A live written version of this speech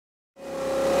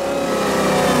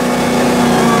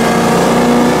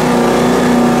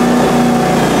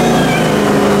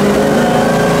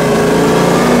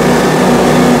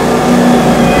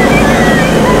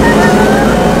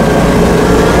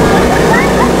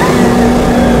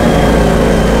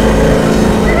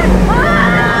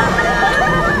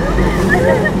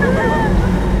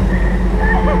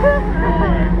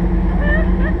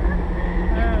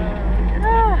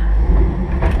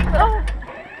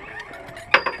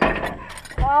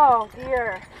Oh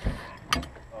dear.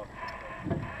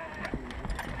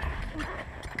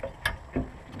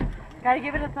 Gotta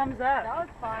give it a thumbs up. That was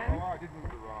fun. Oh, I did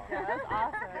move the rock. Yeah, that was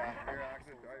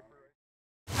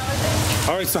awesome.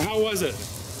 All right, so how was it?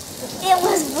 It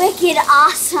was wicked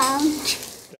awesome.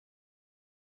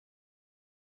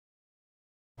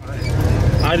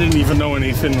 I didn't even know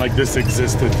anything like this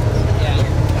existed. Yeah.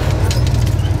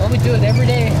 Well, we do it every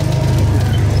day.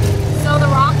 So the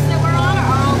rocks that we're on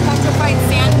are all petrified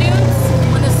sand dunes.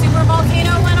 When the super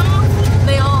volcano went off,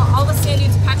 all the sand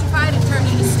dunes petrified and turned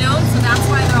into stone, so that's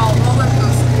why they're all roller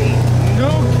coastery.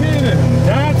 No kidding.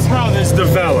 That's how this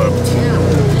developed. Yeah.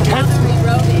 Now they're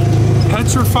eroding.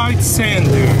 Petrified sand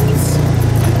dunes.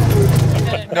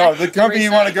 No, the company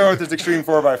you want to go with is Extreme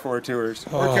 4x4 Tours.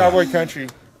 We're cowboy country.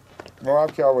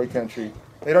 Moab cowboy country.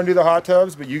 They don't do the hot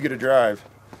tubs, but you get to drive.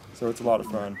 So it's a lot of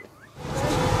fun.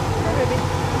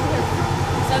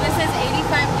 So this is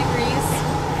 85 degrees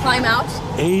climb out.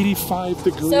 85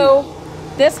 degrees. So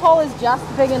this hole is just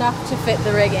big enough to fit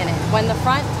the rig in it. When the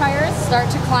front tires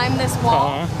start to climb this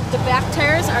wall, the back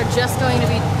tires are just going to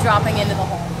be dropping into the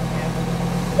hole.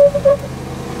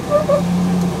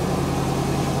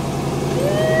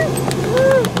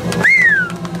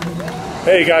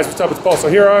 Hey guys, what's up? It's Paul. So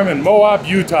here I'm in Moab,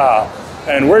 Utah,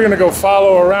 and we're gonna go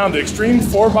follow around the Extreme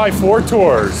 4x4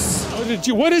 Tours.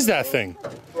 What is that thing?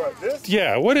 What, this?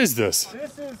 Yeah, what is this?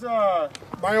 This is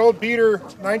my old beater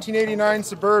 1989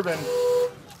 Suburban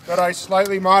that I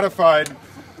slightly modified.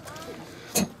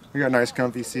 We got nice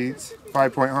comfy seats,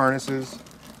 5-point harnesses,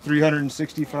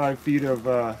 365 feet of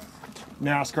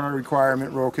NASCAR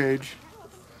requirement roll cage.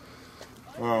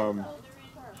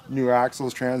 New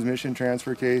axles, transmission,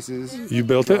 transfer cases. You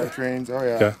built it? Trains. Oh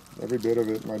yeah, every bit of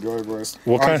it. My driveway.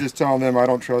 What I was just telling them I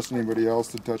don't trust anybody else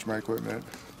to touch my equipment.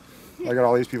 I got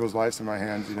all these people's lives in my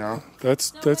hands, you know.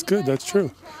 That's good. That's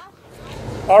true.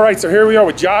 All right, so here we are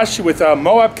with Josh with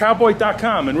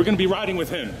MoabCowboy.com, and we're going to be riding with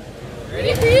him.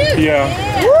 Ready for you? Yeah.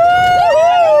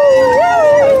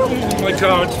 My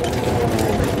coach.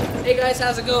 Hey guys,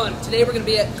 how's it going? Today we're going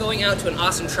to be going out to an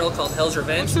awesome trail called Hell's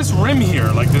Revenge. What's this rim here?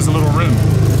 Like there's a little rim.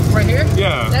 Right here?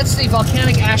 Yeah. That's the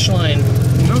volcanic ash line.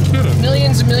 No kidding.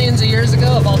 Millions and millions of years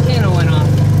ago, a volcano went off.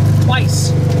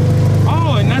 Twice.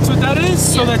 Oh, and that's what that is?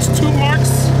 So that's 2 marks?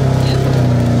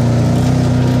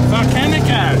 Volcanic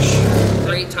ash.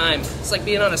 Great time. It's like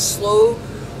being on a slow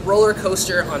roller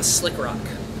coaster on slick rock.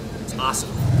 It's awesome.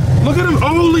 Look at him.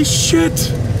 Holy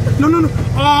shit. No.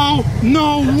 Oh,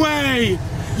 no way.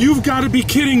 You've got to be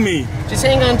kidding me. Just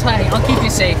hang on tight. I'll keep you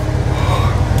safe.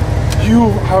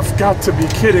 You have got to be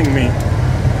kidding me.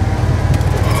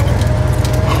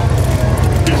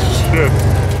 Shit.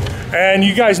 And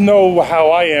you guys know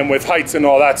how I am with heights and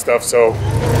all that stuff, so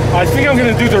I think I'm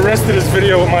going to do the rest of this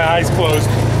video with my eyes closed.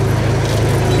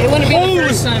 It wouldn't be the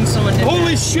first time someone did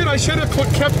Holy shit, I should have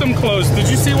kept them closed. Did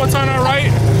you see what's on our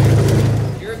right?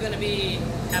 You're going to be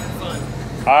having fun.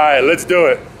 All right, let's do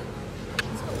it.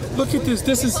 Look at this.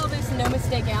 This is Call this No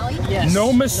Mistake Alley? Yes.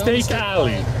 No Mistake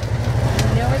Alley.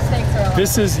 No mistakes are allowed.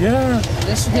 This is,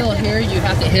 This hill here, you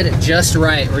have to hit it just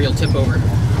right or you'll tip over.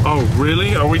 Oh,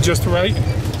 really? Are we just right?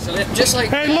 So just like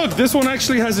Hey, look, this one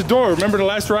actually has a door. Remember the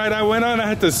last ride I went on? I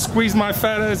had to squeeze my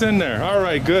fat ass in there. All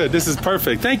right, good. This is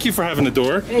perfect. Thank you for having the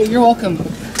door. Hey, you're welcome.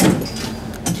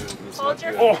 Hold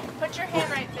your, put your hand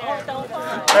right there. Don't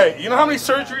fall. Hey, you know how many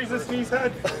surgeries this knee's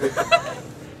had?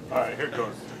 All right, here it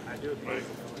goes.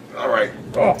 All right.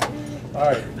 Oh, all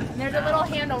right. And there's a little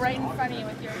handle right in front of you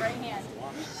with your right hand.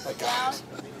 Down.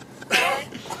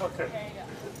 Okay. There you go.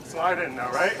 Slide in now,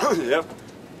 right? Yep.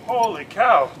 Holy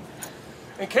cow.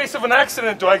 In case of an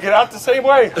accident, do I get out the same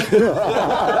way? All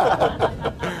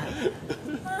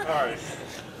right.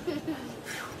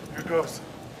 Here goes.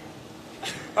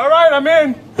 All right, I'm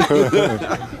in.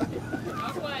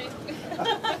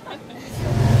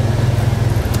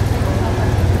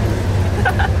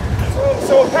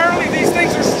 So apparently these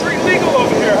things are street legal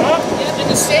over here, huh? Yep, in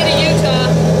the state of Utah,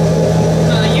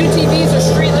 UTVs are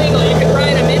street legal. You can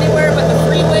ride them anywhere but the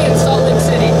freeway in Salt Lake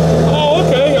City. Oh,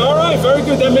 okay. All right. Very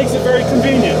good. That makes it very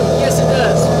convenient. Yes, it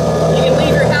does. You can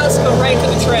leave your house, go right to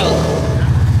the trail.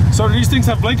 So do these things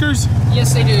have blinkers?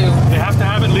 Yes, they do. They have to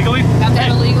have it legally? Have to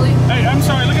have it legally. Hey, I'm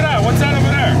sorry. Look at that. What's that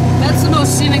over there? That's the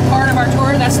most scenic part of our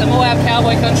tour. That's the Moab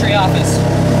Cowboy Country office.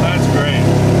 That's great.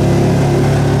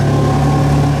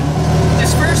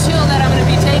 This first hill that I'm going to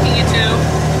be taking you to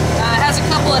has a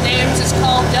couple of names. It's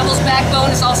called Devil's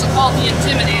Backbone. It's also called the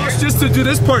Intimidator. It's just to do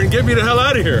this part and get me the hell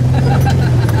out of here.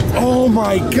 Oh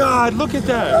my God, look at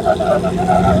that.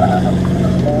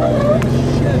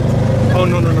 Oh,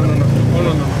 no. Oh,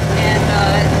 no.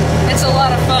 And it's a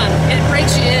lot of fun. It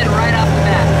breaks you in right off the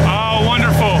bat. Oh,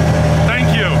 wonderful.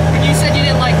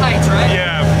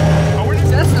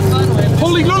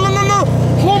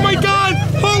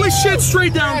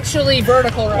 be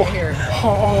vertical right here.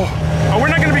 Oh, we're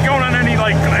not gonna be going on any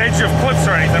like edge of cliffs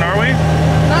or anything, are we?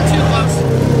 Not too close.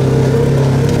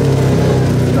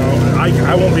 No,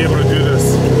 I won't be able to do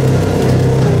this.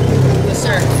 Yes,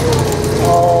 sir.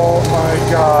 Oh my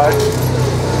God.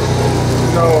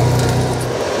 No.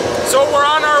 So we're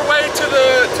on our way to the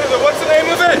what's the name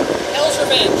of it? Hell's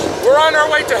Revenge. We're on our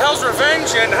way to Hell's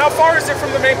Revenge, and how far is it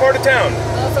from the main part of town?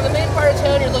 From the main part of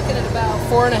town, you're looking at about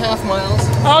 4.5 miles.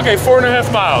 Okay,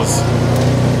 4.5 miles.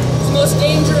 It's the most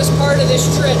dangerous part of this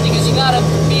trip because you gotta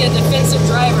be a defensive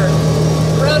driver.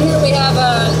 Around here we have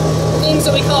things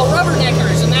that we call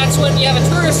rubberneckers, and that's when you have a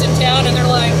tourist in town and they're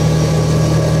like,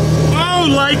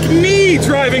 oh, like me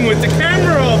driving with the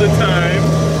camera all the time.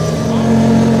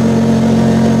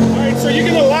 All right, so you're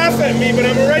gonna laugh at me, but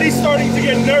I'm already starting to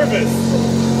get nervous.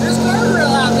 there's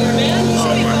guardrail out there, man. You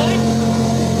should be fine.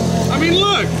 I mean,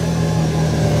 look.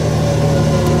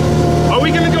 Are we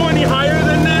gonna go any higher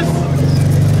than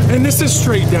this? And this is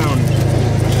straight down.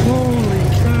 Holy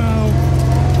cow.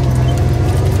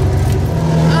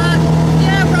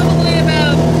 Yeah, probably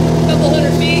about a couple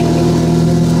hundred feet.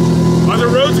 Are the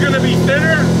roads gonna be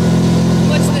thinner?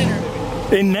 Much thinner.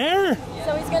 In there?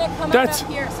 So he's gonna come That's- up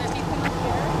here. So if you come up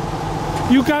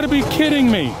here. You gotta be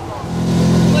kidding me.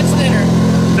 Much thinner.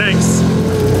 Thanks.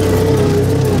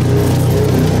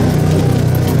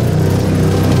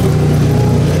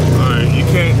 Alright, you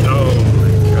can't. Oh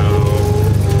my cow.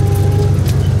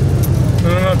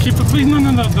 No, keep it, please. No,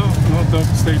 don't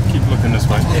stay. Keep looking this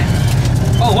way.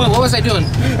 Oh, what was I doing?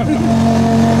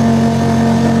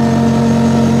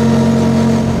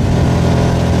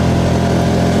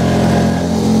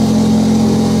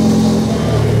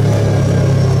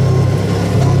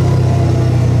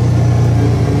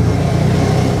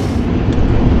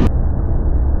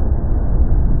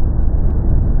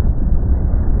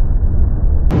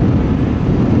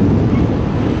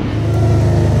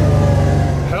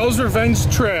 Hell's Revenge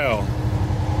Trail.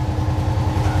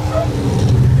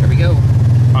 There we go.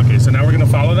 Okay, so now we're gonna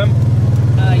follow them?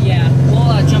 Yeah,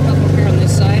 we'll jump up here on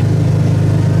this side.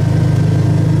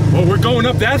 Oh, we're going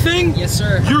up that thing? Yes,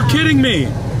 sir. You're kidding me.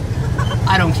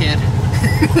 I don't kid.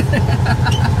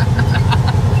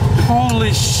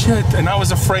 Holy shit. And I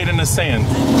was afraid in the sand.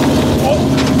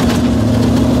 Oh.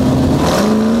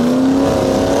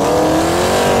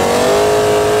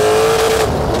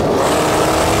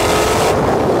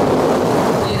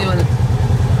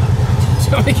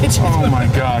 Oh my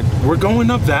God, we're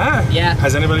going up that? Yeah.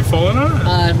 Has anybody fallen on it?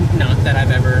 Not that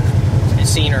I've ever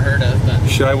seen or heard of, but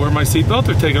Should I wear my seatbelt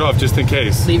or take it off just in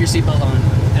case? leave your seatbelt on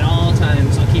at all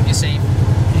times. It'll keep you safe.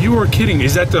 You are kidding.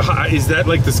 Is that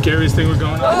like the scariest thing we're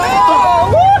going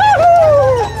on?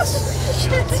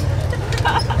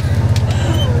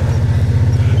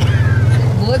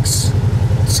 Looks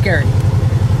scary,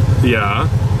 Yeah.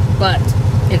 but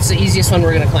it's the easiest one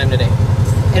we're gonna climb today.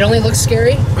 It only looks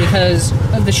scary because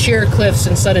of the sheer cliffs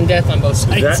and sudden death on both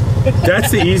sides.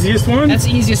 That's the easiest one? That's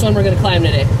the easiest one we're gonna climb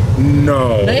today.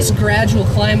 No. Nice gradual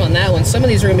climb on that one. Some of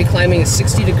these are gonna be climbing at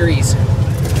 60 degrees.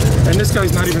 And this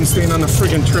guy's not even staying on the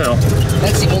friggin' trail.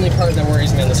 That's the only part that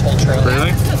worries me on this whole trail.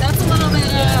 Really? So that's a little bit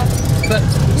But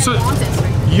So daunting,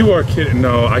 right? you are kidding.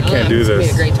 No, I can't do it's gonna be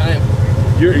this. a great time.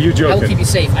 You're I will joking. keep you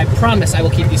safe. I promise I will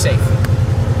keep you safe.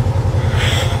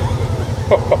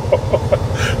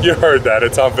 You heard that.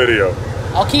 It's on video.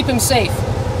 I'll keep him safe.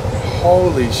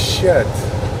 Holy shit.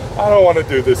 I don't want to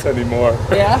do this anymore.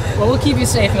 Yeah? Well, we'll keep you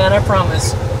safe, man. I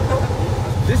promise.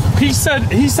 He said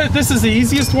this is the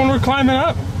easiest one we're climbing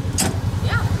up.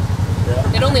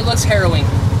 It only looks harrowing.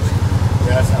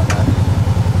 Yeah, that's not bad.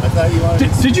 I thought you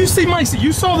wanted Did you see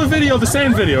you saw the video, the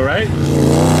sand video, right?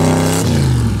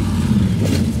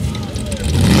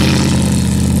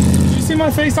 Did you see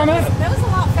my face on that? That was a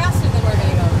lot faster than we're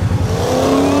gonna go.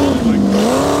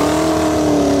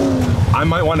 I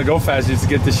might want to go fast just to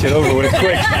get this shit over with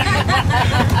quick.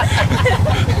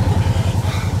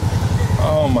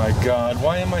 Oh my God,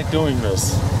 why am I doing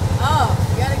this? Oh,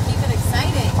 you gotta keep it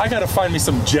exciting. I gotta find me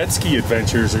some jet ski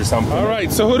adventures or something. All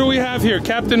right, so who do we have here?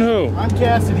 Captain who? I'm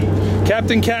Cassidy.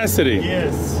 Captain Cassidy.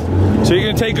 Yes. So you're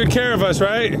gonna take good care of us,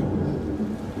 right?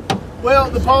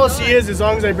 Well, the policy is as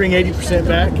long as I bring 80%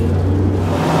 back.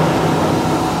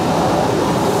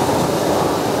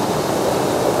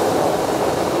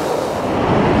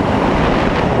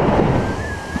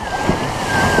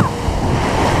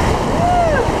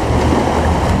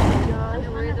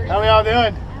 How are y'all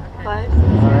doing? Fine.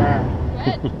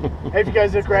 Alright. Hey, if you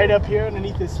guys look right up here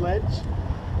underneath this ledge,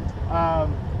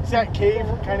 see that cave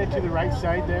kind of to the right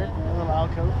side there? A little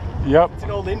alcove? Yep. It's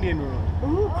an old Indian room.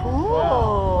 Ooh, cool.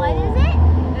 Wow. What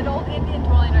is it? An old Indian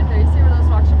dwelling right there. You see where those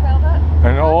rocks are piled up?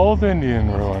 An old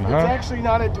Indian ruin, It's huh? actually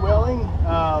not a dwelling.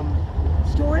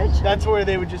 Storage? That's where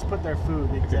they would just put their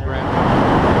food. Exactly.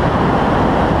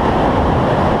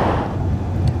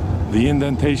 The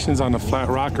indentations on the flat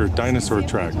rock are dinosaur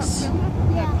tracks.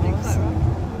 Yeah.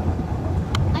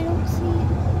 I don't see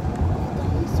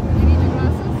dinosaurs. You need your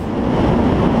glasses?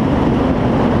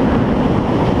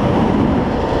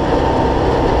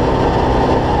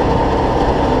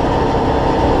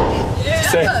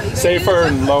 Safer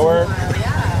and lower.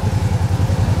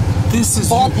 This is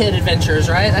Ball pit adventures,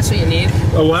 right? That's what you need.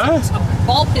 a what?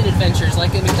 Ball pit adventures,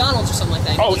 like at McDonald's or something like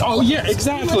that. Oh yeah,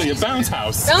 exactly. A bounce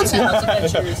house. Bounce house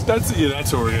adventures. That's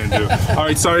what we're gonna do. All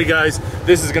right, sorry guys.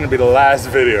 This is gonna be the last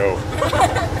video,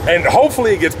 and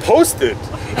hopefully it gets posted.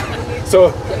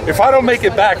 So if I don't make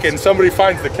it back and somebody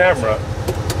finds the camera,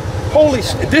 holy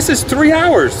shit! This is 3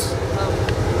 hours.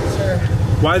 Sure.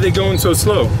 Why are they going so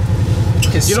slow?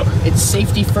 Because it's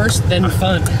safety first, then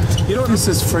fun. You know, this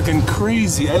is freaking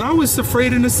crazy, and I was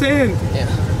afraid in the sand. Yeah.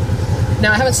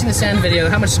 Now I haven't seen the sand video.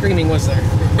 How much screaming was there?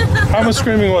 How much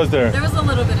screaming was there? There was a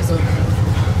little bit of screaming.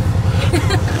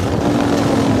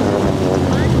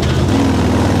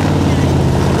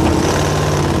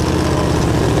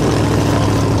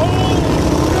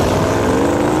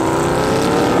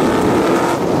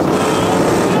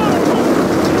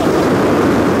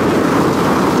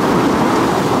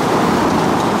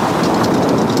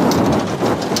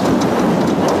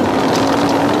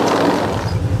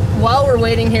 While we're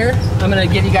waiting here, I'm gonna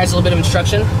give you guys a little bit of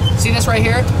instruction. See this right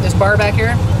here? This bar back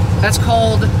here? That's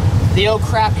called the old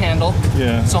crap handle.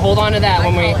 Yeah. So hold on to that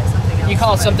when call it something else. you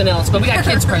call it something else, but we got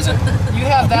kids present. You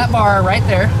have that bar right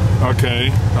there.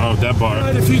 Okay. Oh, that bar.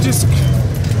 If you just,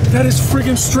 that is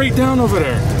friggin' straight down over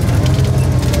there.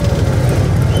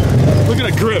 Look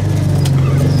at the grip.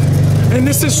 And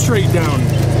this is straight down.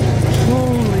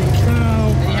 Holy cow.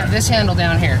 And you have this handle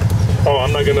down here. Oh,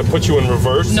 I'm not gonna put you in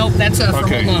reverse? Nope, that's for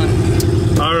Okay. hold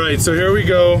on. All right, so here we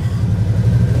go.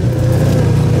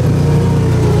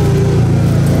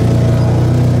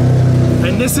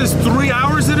 And this is 3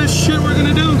 hours of this shit we're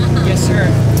gonna do? Yes, sir.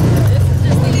 This is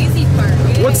just the easy part.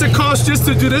 What's it cost just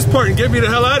to do this part and get me the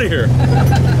hell out of here?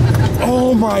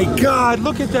 Oh my God,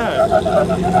 look at that.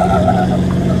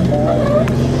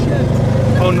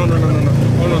 Oh, no, no, no, no, no.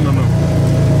 Oh, no, no, no.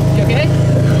 You okay?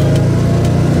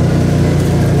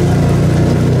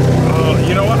 Oh,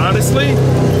 you know what, honestly?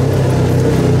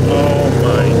 Oh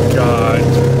my God.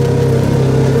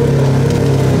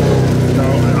 No,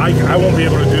 I won't be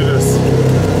able to do this.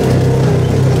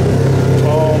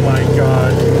 Oh my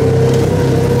God.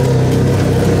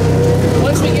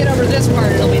 Once we get over this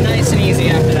part, it'll be nice and easy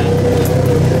after that.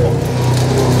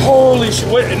 Holy shit,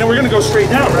 wait, and then we're gonna go straight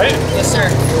down, right? Yes, sir.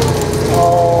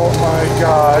 Oh my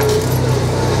God.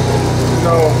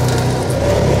 No.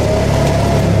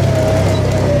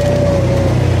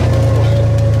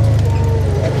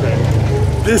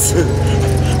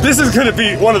 This is gonna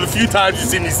be one of the few times you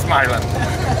see me smiling.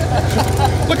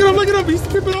 Look at him, he's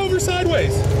tripping over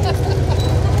sideways.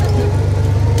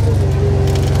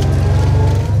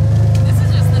 This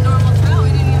is just the normal trail. We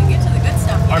didn't even get to the good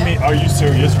stuff yet. I mean, are you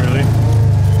serious, really?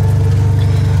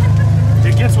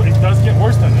 It does get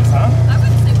worse than this, huh? I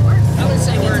wouldn't say worse. I would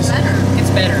say worse. better.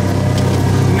 It's better.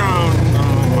 No,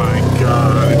 oh my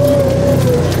God.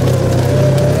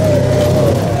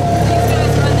 These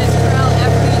guys run this trail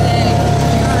every day.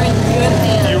 You're in good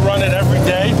hands. You run it every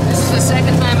day? This is the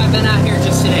second time I've been out here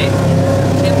just today.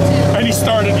 Him too. And he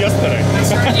started yesterday. I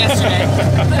started yesterday.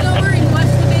 But don't worry,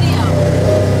 watch the video.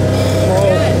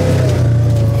 Good.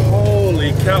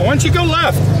 Holy cow. Why don't you go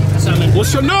left? So I'm in Well,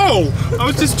 so no! I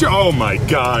was just, oh my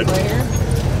God. right here.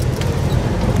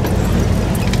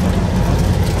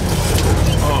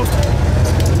 Oh.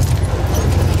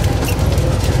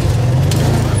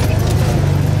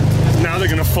 Now they're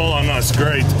gonna fall on us,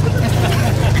 great.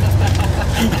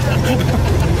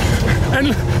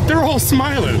 And they're all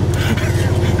smiling.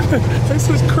 This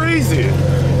is crazy.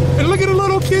 And look at the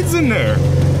little kids in there.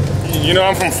 You know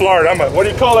I'm from Florida, what do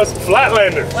you call us?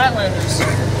 Flatlanders. Flatlanders.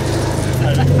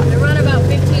 They run about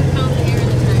 15 pounds of air in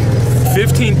the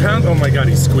tires. 15 pounds? Oh my God,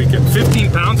 he's squeaking.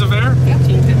 15 pounds of air?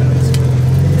 15 pounds.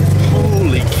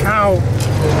 Holy cow.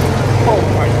 Oh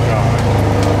my God.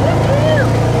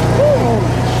 Holy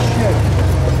shit.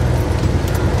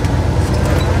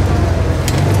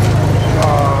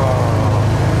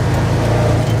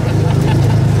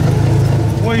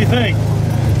 What do you think?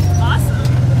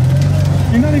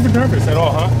 Awesome. You're not even nervous at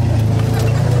all, huh?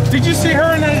 Did you see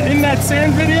her in that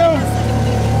sand video?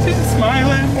 She's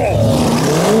smiling.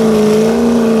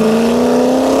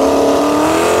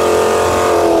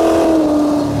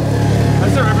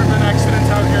 Has there ever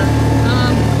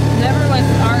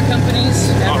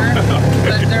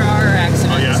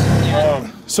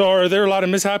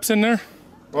mishaps in there?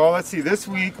 Well, let's see. This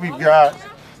week we've got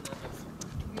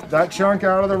that chunk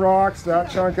out of the rocks,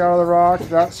 that chunk out of the rocks,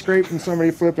 that scrape from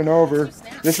somebody flipping over.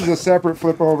 This is a separate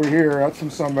flip over here. That's from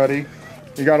somebody.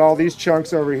 You got all these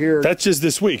chunks over here. That's just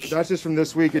this week. That's just from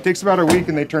this week. It takes about a week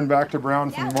and they turn back to brown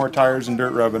from more tires and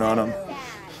dirt rubbing on them.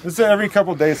 This is every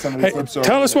couple of days somebody flips over.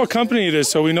 Tell us what company it is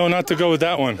so we know not to go with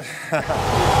that one.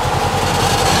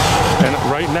 And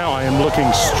right now I am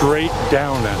looking straight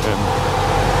down at him.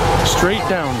 Straight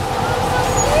down.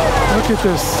 Look at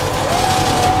this.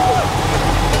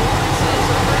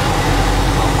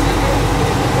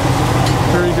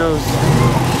 There he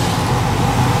goes.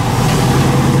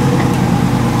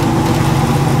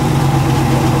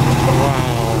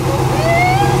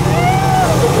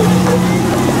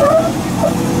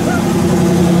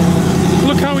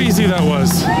 Look how easy that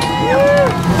was.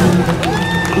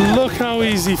 Look how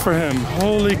easy for him.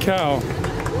 Holy cow.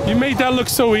 You made that look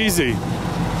so easy.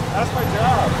 That's my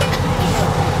job.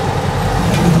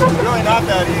 It's really not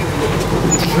that easy.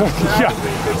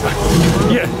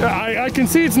 Yeah, I can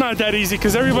see it's not that easy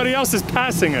because everybody else is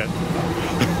passing it.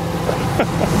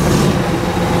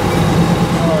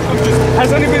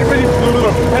 Has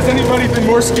anybody been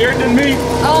more scared than me?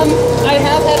 I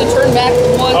have had to turn back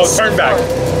once. Oh, turn back.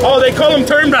 Oh, they call them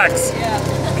turnbacks.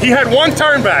 Yeah. He had one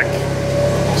turn back.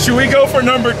 Should we go for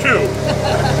number 2?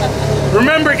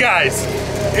 Remember, guys,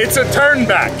 it's a turn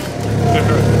back.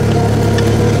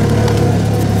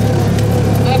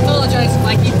 I apologize if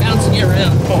I keep bouncing you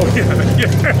around. Oh,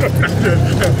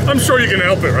 yeah. I'm sure you can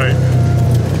help it, right?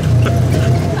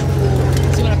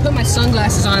 See, when I put my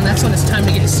sunglasses on, that's when it's time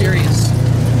to get serious.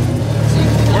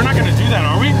 We're not going to do that,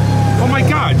 are we? Oh, my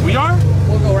God, we are?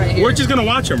 We'll go right here. We're just going to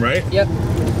watch him, right? Yep.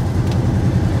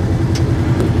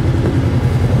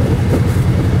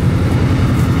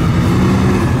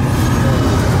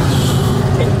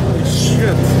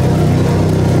 Shit.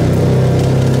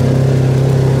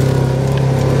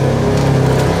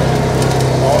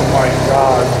 Oh my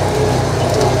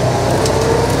God.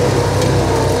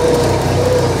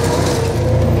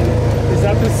 Is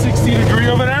that the 60 degree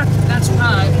over there? That's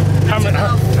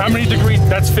How many degrees?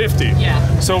 That's 50.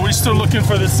 Yeah. So we're still looking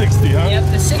for the 60, huh? Yep,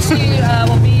 the 60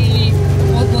 will be,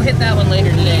 we'll hit that one later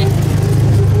today.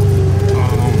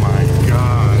 Oh my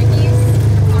God.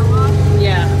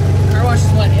 Yeah. Car wash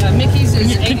is what? Mickey's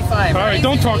is 85. All right,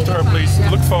 don't talk to her, please. Yeah.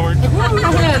 Look forward.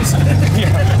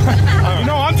 You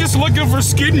know, I'm just looking for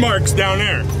skid marks down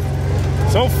there.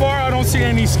 So far, I don't see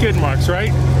any skid marks,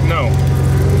 right? No.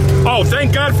 Oh,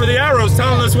 thank God for the arrows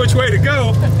telling us which way to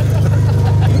go.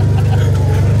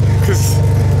 Cause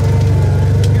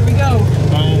Here we go.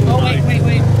 oh wait.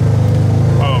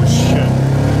 Oh shit.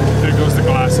 There goes the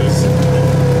glasses.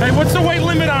 Hey, what's the weight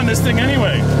limit on this thing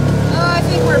anyway? I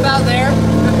think we're about there. Oh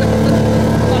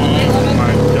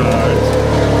my God.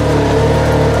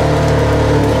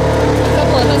 A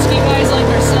couple of husky guys like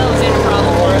ourselves ain't a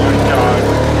problem for Oh it. my God.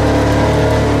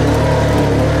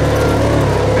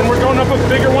 And we're going up a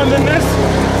bigger one than this?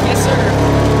 Yes, sir.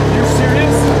 You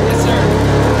serious? Yes, sir.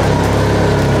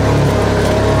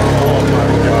 Oh my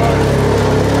God.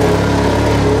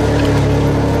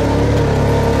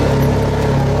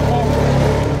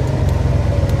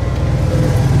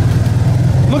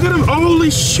 Look at him.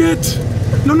 Holy shit.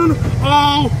 No.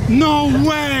 Oh, no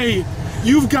way.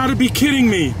 You've got to be kidding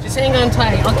me. Just hang on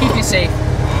tight. I'll keep you safe.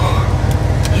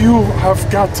 You have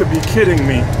got to be kidding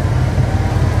me.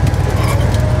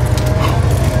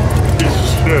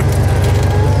 Shit.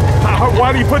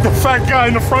 Why do you put the fat guy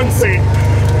in the front seat?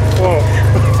 Whoa.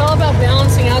 It's all about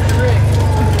balancing out the rig.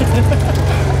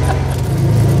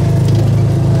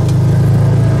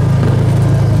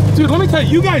 Dude, let me tell you,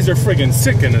 you guys are friggin'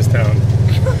 sick in this town.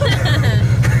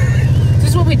 This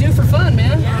is what we do for fun,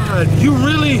 man. God, you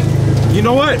really, you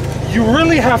know what? You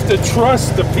really have to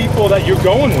trust the people that you're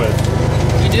going with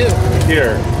You do.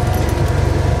 here.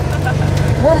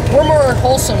 We're more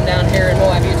wholesome down here in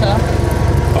Moab, Utah.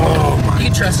 Oh my, You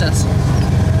can trust us.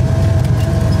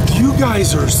 you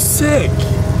guys are sick.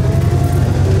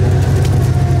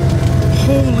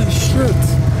 Holy shit.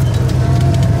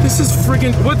 This is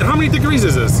friggin', what, how many degrees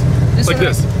is this? Like one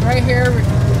this? right here.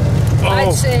 I'd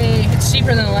Oh, say it's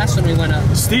steeper than the last one we went up.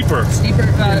 steeper. Steeper.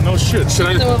 No shit. Should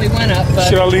Steeper than what we went up, but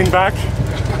Should I lean back?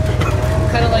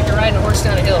 kind of like you're riding a horse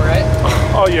down a hill, right?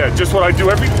 Oh yeah, just what I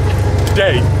do every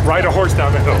day. Ride a horse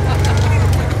down the hill.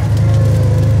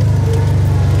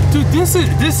 Dude, this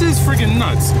is friggin'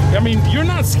 nuts. I mean, you're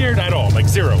not scared at all, like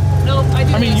zero. No, I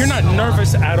do. I mean, this you're not a lot.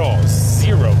 nervous at all.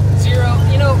 Zero. Zero.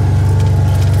 You know,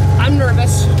 I'm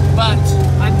nervous, but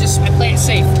I play it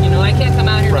safe. You know, I can't come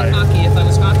out here Right. with cocky. If I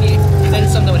was cocky, then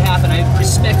something would happen. I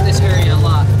respect this area a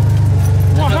lot.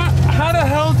 Well, how the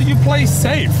hell do you play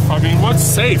safe? I mean, what's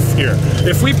safe here?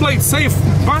 If we played safe,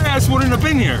 my ass wouldn't have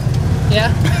been here.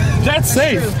 Yeah. That's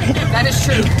safe. True. That is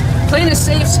true. Playing it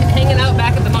safe, hanging out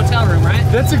back at the motel room, right?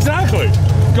 That's exactly.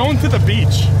 Going to the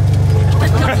beach.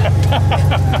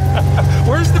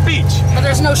 Where's the beach? But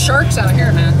there's no sharks out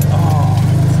here, man.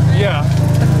 Yeah.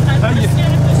 I'm more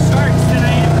scared of the sharks than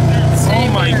I am of them. Oh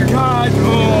my God.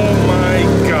 Oh my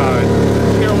God.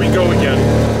 Here we go again.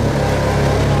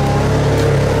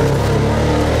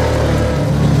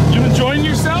 You enjoying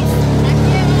yourself?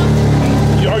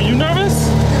 Are you nervous?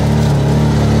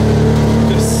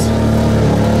 This.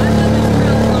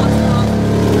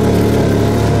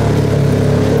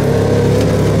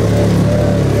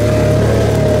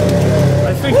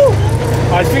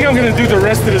 I think I'm gonna do the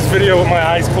rest of this video with my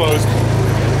eyes closed.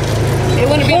 It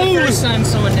wouldn't be the first time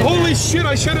someone did Holy shit,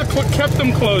 I should have kept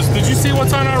them closed. Did you see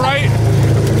what's on our right?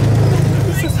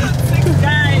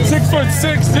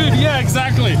 6'6", dude, yeah,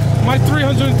 exactly. My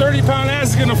 330-pound ass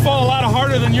is gonna fall a lot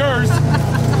harder than yours.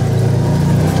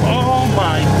 Oh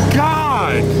my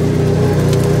God.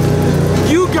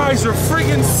 You guys are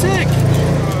friggin' sick.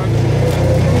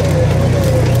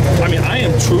 I mean, I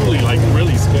am truly, like,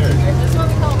 really scared. This is what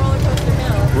we call roller coaster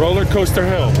hill. Roller coaster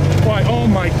hill. Why? Oh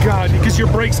my God, because your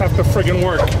brakes have to friggin'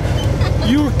 work.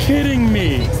 You're kidding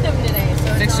me. Fixed them today.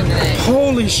 So Fix them today.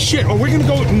 Holy shit, are we gonna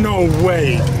go? No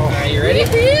way. Are you ready?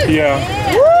 Yeah.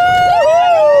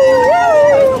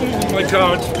 Oh my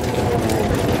God.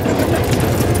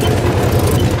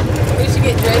 We should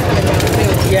get Drake on that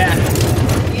too. Yeah.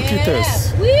 Look at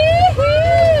this.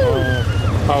 Woohoo!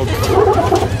 Oh.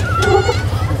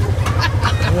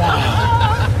 Wow.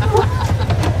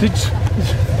 Did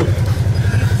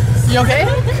You okay?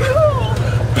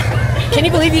 Can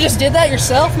you believe you just did that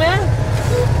yourself, man?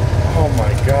 Oh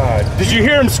my God. Did you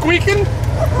hear him squeaking?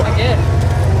 I did.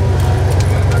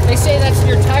 They say that's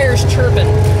your tires chirping.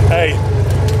 Hey,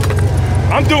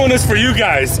 I'm doing this for you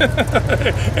guys.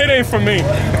 It ain't for me.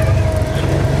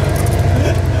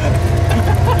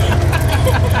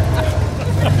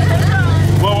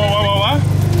 Whoa.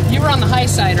 You were on the high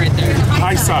side right there.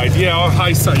 High side, yeah, on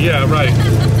high side, yeah, right.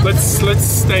 Let's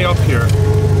stay up here.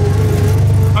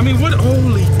 I mean, what?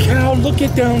 Holy cow! Look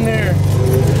at down there.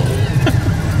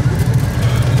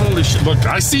 Holy shit! Look,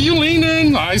 I see you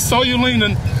leaning. I saw you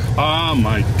leaning. Oh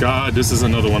my God! This is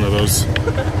another one of those.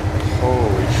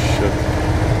 Holy shit!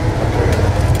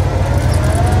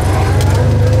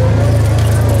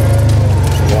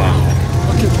 Wow!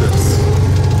 Look at this.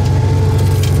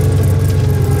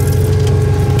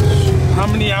 How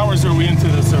many hours are we into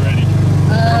this already?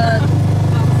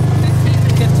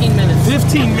 15 minutes.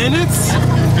 15 minutes?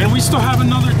 And we still have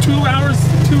another 2 hours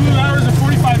and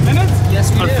 45 minutes?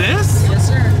 Yes, we of do. this? Yes,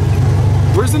 sir.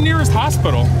 Where's the nearest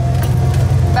hospital?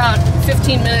 About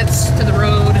 15 minutes to the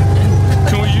road.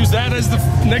 Can we use that as the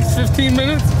next 15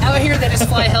 minutes? Out here, they just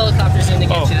fly helicopters in to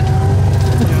get you.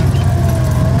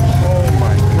 Oh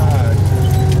my God.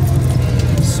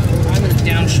 So I'm gonna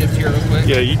downshift here real quick.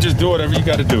 Yeah, you just do whatever you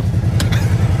gotta do.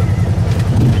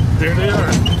 There they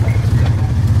are.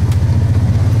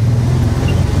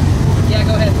 Yeah,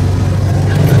 go ahead.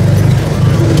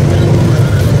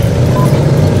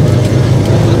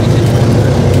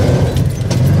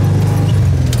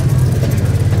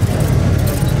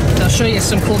 I'll show you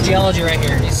some cool geology right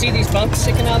here. You see these bumps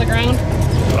sticking out of the ground?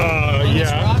 On this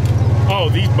Yeah. rock? Oh,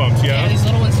 these bumps, Yeah, yeah. these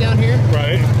little ones down here.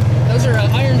 Right. Those are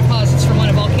iron deposits from when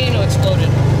a volcano exploded.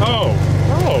 Oh.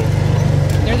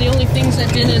 They're the only things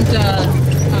that didn't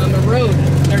erode.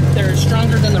 They're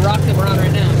stronger than the rock that we're on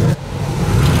right now.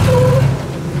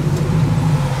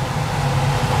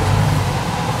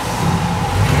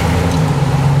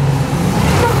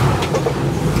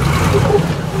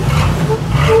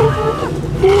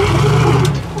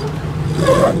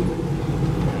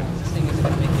 This thing is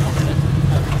gonna make you open it.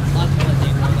 A lot of people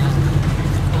didn't know that.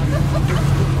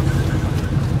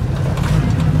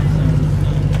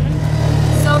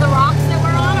 So the rocks that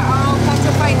we're on are all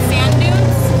petrified sand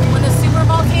dunes. When the super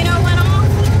volcano went off,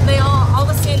 all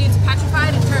the sand dunes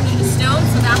petrified and turned into stone,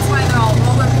 so that's why they're all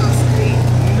roller coastery.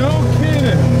 No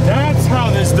kidding. That's how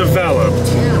this developed.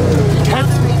 Yeah. Now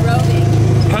they're eroding.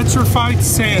 Petrified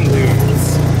sand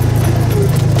dunes.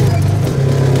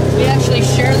 We actually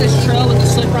share this trail with the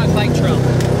Slip Rock Bike Trail.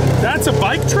 That's a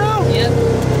bike trail? Yep.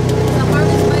 The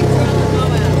hardest bike trail in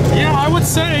Moab. Yeah, I would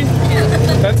say.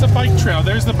 That's a bike trail.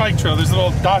 There's the bike trail. There's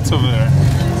little dots over there.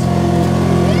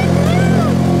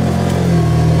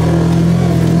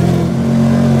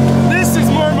 This is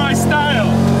more my style.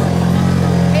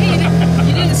 Hey,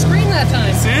 you didn't scream that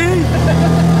time. See?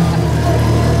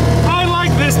 I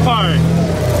like this part.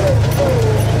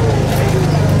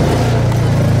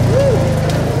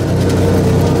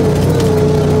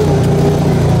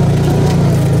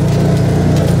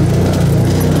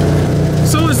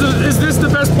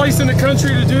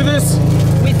 country to do this?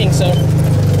 We think so.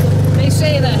 They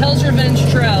say that Hell's Revenge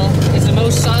Trail is the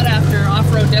most sought after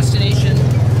off-road destination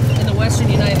in the western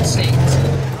United States.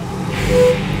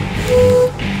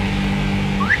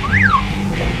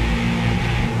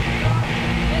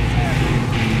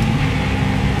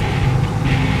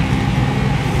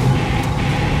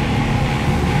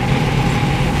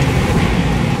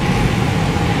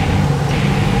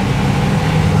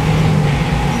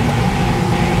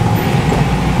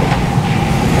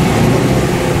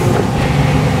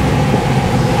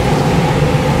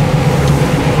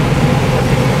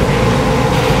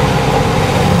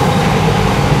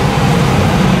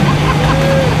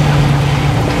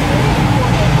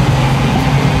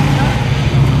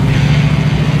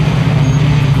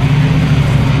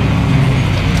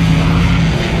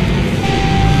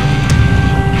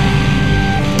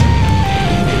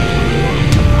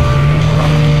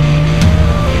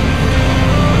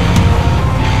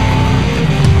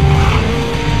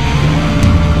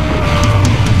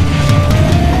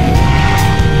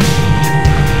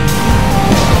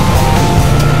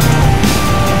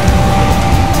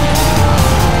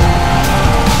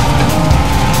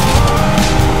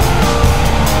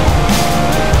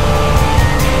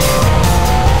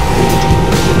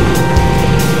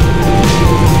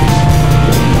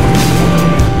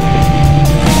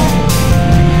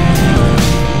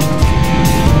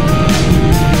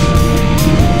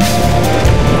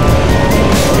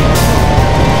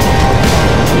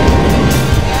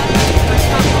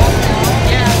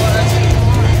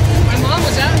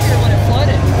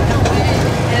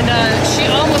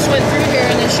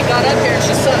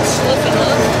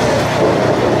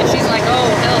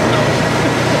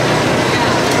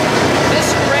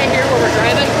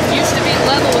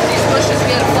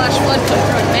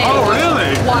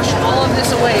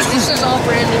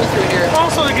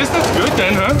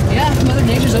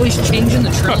 Changing the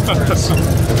trail for us.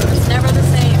 It's never the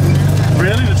same.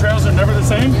 Really? The trails are never the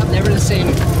same? Yep, never the same.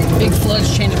 Big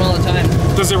floods change them all the time.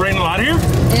 Does it rain a lot here?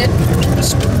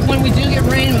 When we do get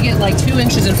rain, we get like 2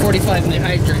 inches in 45 and they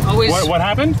hydrate. Always. What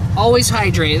happened? Always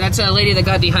hydrate. That's a lady that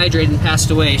got dehydrated and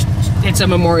passed away. It's a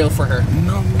memorial for her.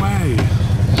 No way.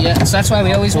 Yeah, so that's why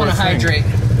we always want to hydrate.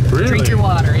 Really? Drink your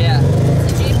water, yeah.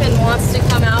 If the Jeep and wants to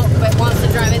come out but wants to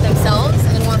drive it themselves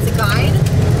and wants a guide,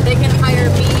 they can hire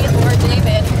me or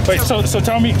David. Wait, so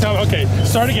tell me, okay,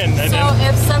 start again. So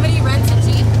if somebody rents a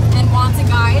Jeep and wants a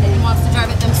guide and wants to drive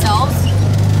it themselves,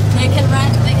 they can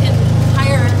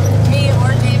hire me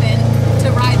or David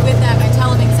to ride with them and tell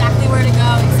them exactly where to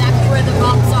go, exactly where the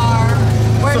bumps are,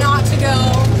 where not to go.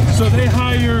 So they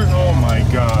hire, oh my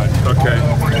God, okay.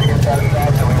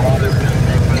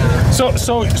 So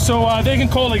they can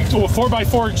call like to a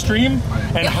 4x4 Extreme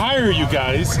and hire you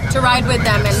guys to ride with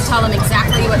them and tell them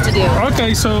exactly what to do.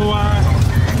 Okay, so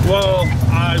well,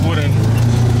 I wouldn't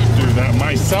do that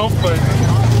myself, but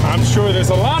I'm sure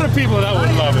there's a lot of people that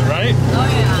would love it, right? Oh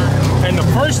yeah. And the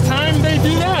first time they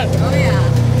do that? Oh yeah.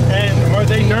 And are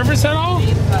they nervous at all?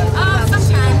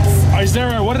 Sometimes. Is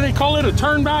there a, what do they call it, a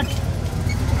turn back?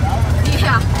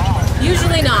 Yeah.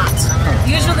 Usually not.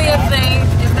 Usually if they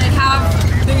have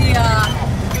the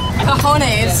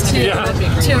cojones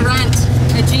to rent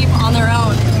a Jeep on their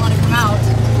own and want to come out,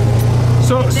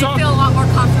 they feel a lot more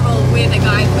comfortable with a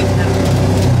guide with them.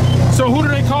 So who do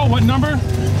they call? What number?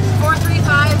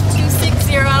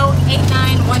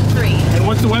 435-260-8913. And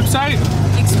what's the website?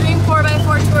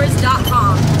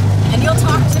 Extreme4x4tours.com. And you'll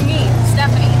talk to me,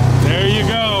 Stephanie. There you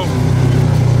go.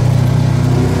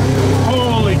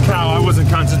 Holy cow, I wasn't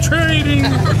concentrating. Oh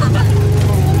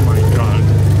my God.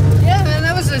 Yeah, man,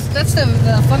 that's the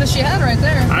funnest you had right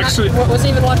there. Actually,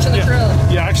 wasn't even watching the trail.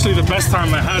 Yeah, actually the best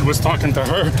time I had was talking to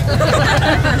her.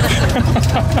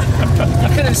 You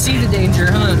couldn't see the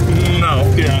danger, huh? No,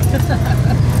 yeah.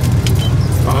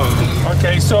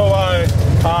 Okay, so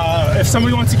if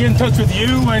somebody wants to get in touch with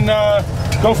you and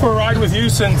go for a ride with you,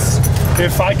 since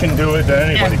if I can do it,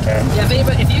 then anybody can. Yeah,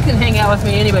 if you can hang out with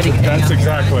me, anybody can hang out. That's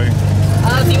exactly.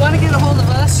 If you want to get a hold of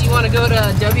us, you want to go to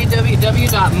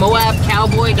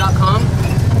www.moabcowboy.com.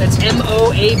 That's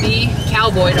MOAB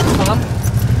cowboy.com.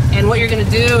 And what you're going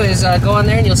to do is go on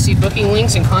there and you'll see booking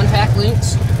links and contact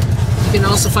links. You can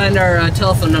also find our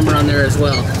telephone number on there as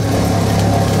well.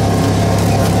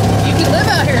 You can live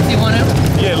out here if you want to.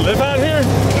 Yeah, live out here?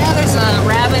 Yeah, there's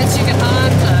rabbits you can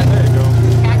hunt. There you go.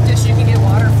 Cactus you can get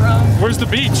water from. Where's the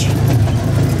beach?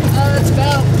 It's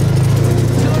about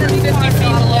 250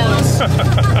 feet below us.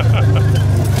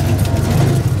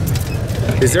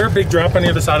 Is there a big drop on the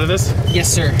other side of this?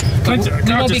 Yes, sir. Can We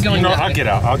won't be going that I'll way. get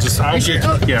out. I'll get,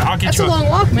 yeah, I'll get That's you. a long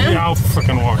walk, man. Yeah, I'll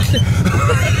fucking walk.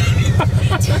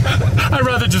 I'd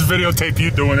rather just videotape you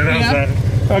doing it. How's that?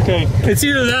 Okay, it's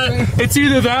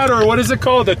either that or what is it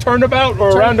called? A turnabout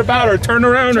or a roundabout or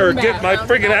turnaround or get my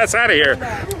friggin' ass out of here.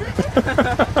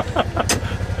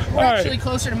 We're actually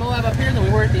closer to Moab up here than we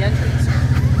were at the entrance.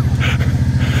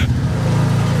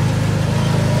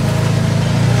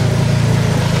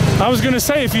 I was gonna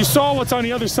say, if you saw what's on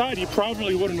the other side, you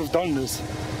probably wouldn't have done this.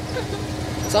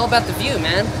 It's all about the view,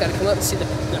 man. Gotta come up and see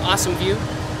the awesome view.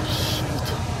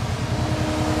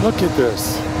 Look at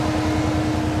this.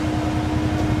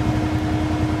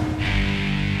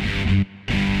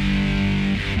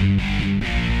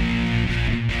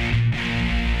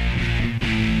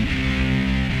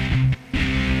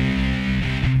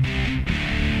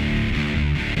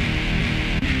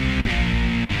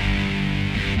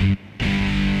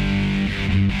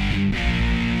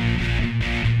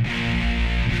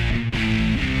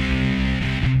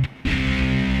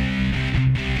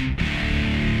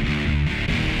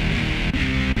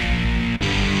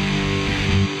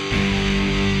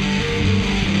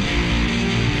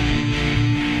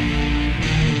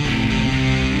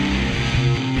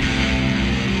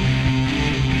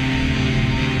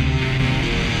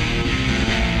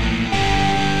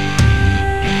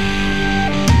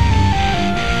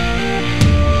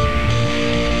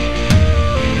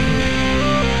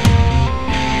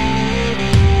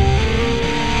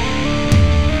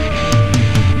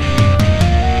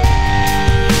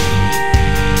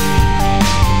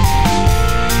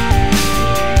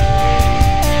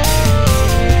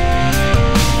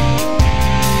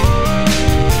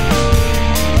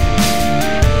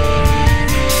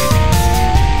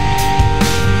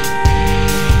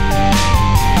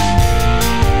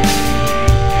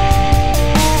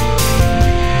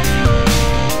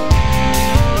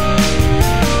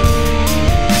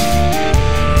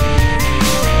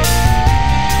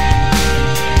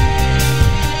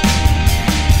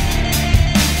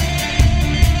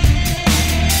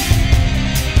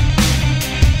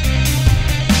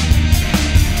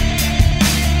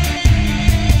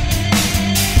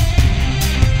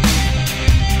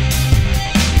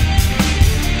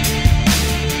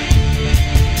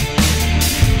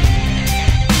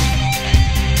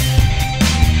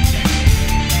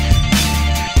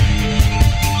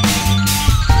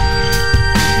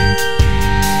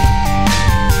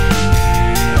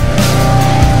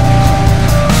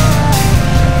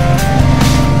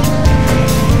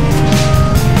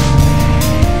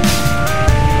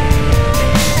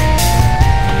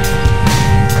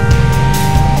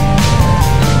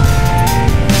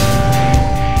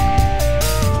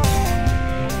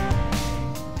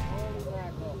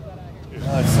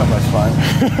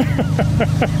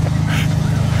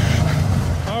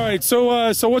 All right,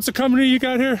 so what's the company you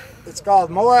got here? It's called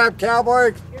Moab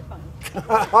Cowboy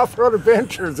Off-Road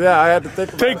Adventures. Yeah, I had to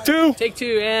think about it. Take two? Take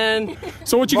two, and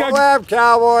So what you got? Moab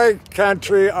Cowboy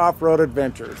Country Off-Road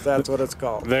Adventures. That's what it's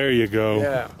called. There you go.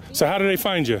 Yeah. So how do they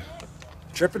find you?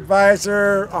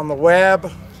 TripAdvisor, on the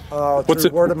web, through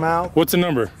word of mouth. What's the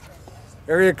number?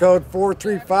 Area code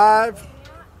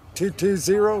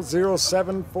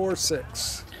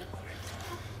 435-220-0746.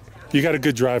 You got a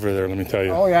good driver there, let me tell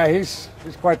you. Oh yeah, he's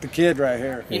quite the kid right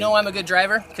here. you know why I'm a good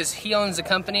driver? Because he owns a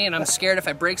company, and I'm scared if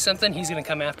I break something, he's gonna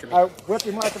come after me. I whip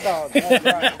him like a dog. That's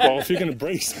right. Well, if you're gonna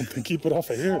break something, keep it off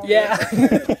of here. Yeah.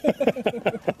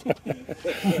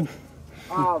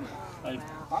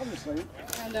 Obviously.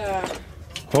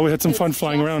 Well, we had some fun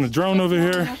flying around a drone over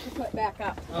here.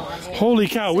 Holy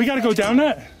cow, we gotta go down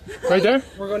that? Right there?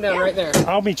 We're going down right there.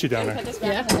 I'll meet you down there.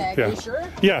 Yeah? Yeah. You sure?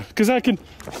 Yeah, because I can,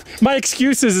 my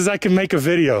excuse is I can make a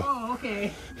video. Oh,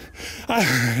 okay.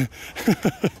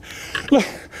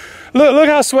 Look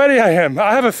how sweaty I am.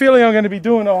 I have a feeling I'm gonna be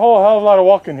doing a whole hell of a lot of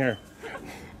walking here.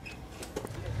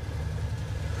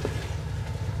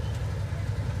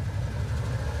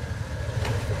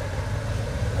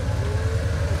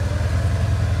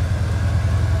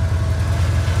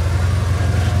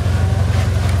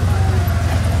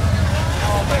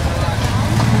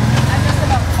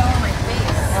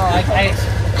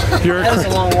 That was a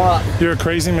long walk. You're a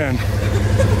crazy man.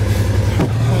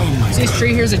 See this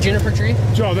tree here's a juniper tree?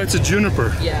 Joe, that's a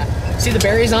juniper. Yeah. See the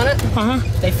berries on it? Uh-huh.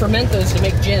 They ferment those to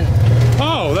make gin.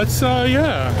 Oh, that's,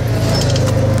 yeah.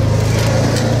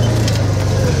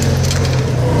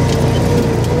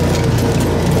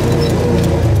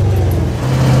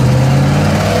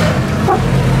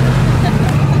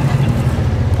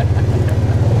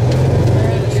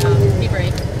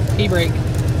 Pea break.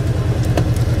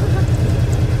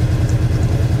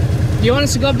 Do you want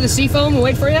us to go up to the Seafoam and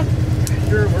wait for you?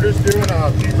 Sure, we're just doing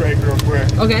a pee break real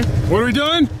quick. Okay. What are we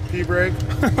doing? Pee break.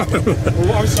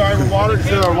 I'm sorry, we're water.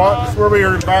 This is where we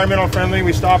are environmental friendly.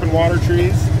 We stop and water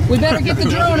trees. We better get the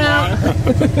drone out.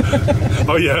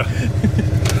 Oh yeah.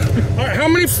 All right, how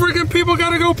many friggin' people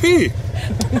gotta go pee?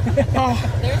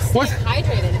 They're staying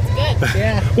hydrated. It's good.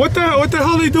 Yeah. What the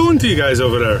hell are they doing to you guys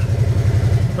over there?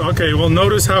 Okay, well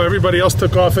notice how everybody else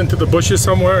took off into the bushes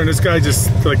somewhere, and this guy just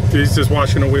like he's just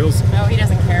washing the wheels. No, he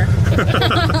doesn't care.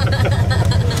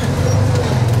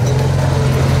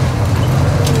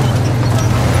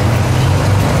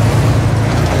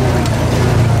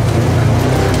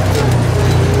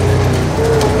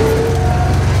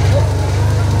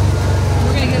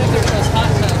 We're gonna get up there to those hot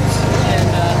tubs, and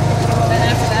then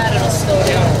after that it'll slow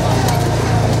down a lot.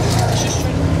 It's just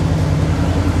trying to...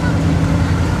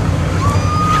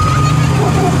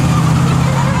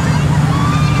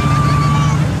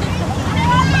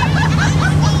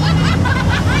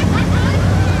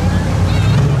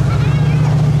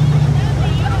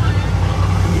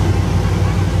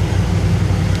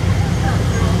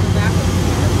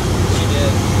 She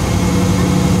did.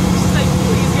 She's like,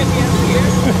 please get me out of here.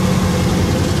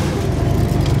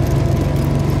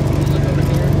 Look over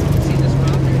here. See this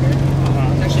rock right here?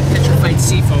 It's actually petrified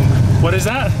sea foam. What is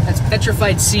that? That's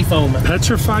petrified sea foam.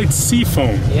 Petrified sea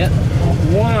foam. Yep.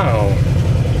 Wow.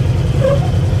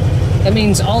 That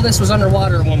means all this was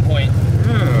underwater at one point.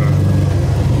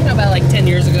 Yeah. You know, about like 10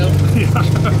 years ago.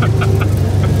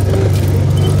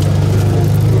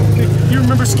 You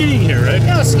remember skiing here, right?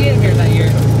 Yeah, I was skiing here that year.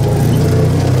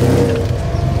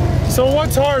 So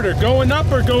what's harder, going up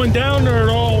or going down, or it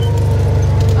all?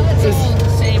 Oh, it's all the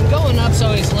same. Going up's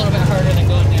always a little bit harder than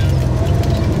going down.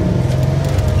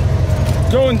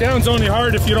 Going down's only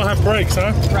hard if you don't have brakes,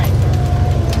 huh? Right.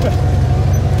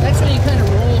 That's when you kind of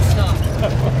roll stop.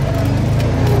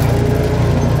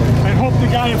 And hope the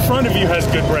guy in front of you has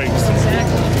good brakes.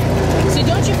 Exactly. See,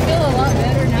 don't you feel a lot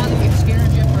better now that we've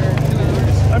scared you for 2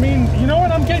 hours? I mean, you know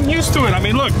what? I'm getting used to it. I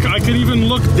mean, look, I could even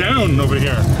look down over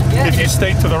here Yeah. if you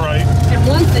stay to the right. And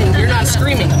one thing, you're not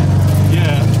screaming.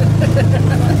 Yeah.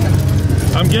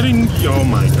 I'm getting. Oh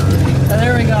my god. Oh,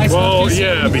 there we go. I spoke Well, too soon.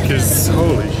 yeah, because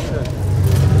holy shit.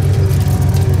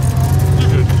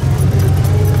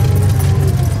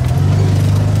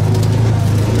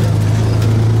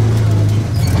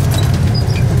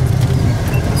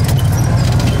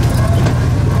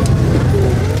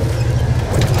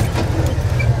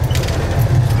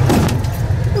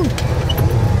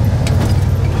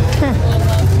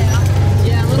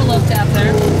 Yeah, a little love tap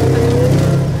there.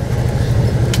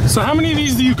 So how many of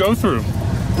these do you go through?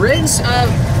 Rigs,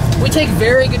 we take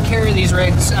very good care of these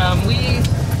rigs.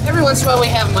 Every once in a while we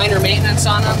have minor maintenance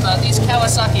on them. These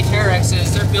Kawasaki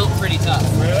Terexes, they're built pretty tough.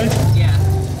 Really? Yeah.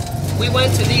 We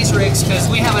went to these rigs because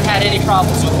we haven't had any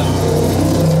problems with them.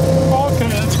 Okay,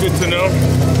 that's good to know.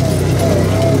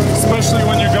 Especially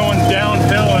when you're going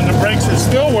downhill and the brakes are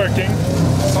still working.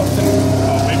 Something.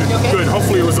 Oh, maybe. Okay? Good.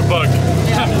 Hopefully it was a bug.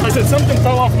 Yeah. I said something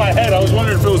fell off my head. I was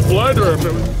wondering if it was blood or if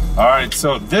it was. All right.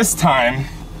 So this time,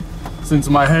 since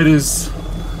my head is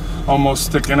almost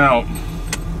sticking out,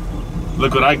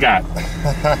 look what I got.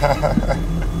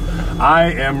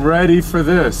 I am ready for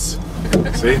this.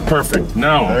 See, perfect.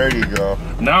 Now. There you go.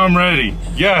 Now I'm ready.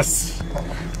 Yes.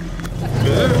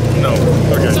 No.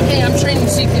 It's Okay. okay, I'm training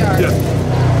CPR. Yeah.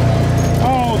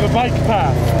 Oh, the bike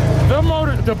path.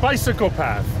 The bicycle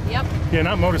path. Yep. Yeah,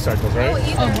 not motorcycles, Oh, right?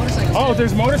 either. Motorcycles. Oh,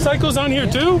 there's motorcycles on here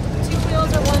too? 2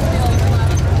 wheels or 1 wheel.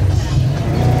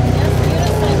 Yes,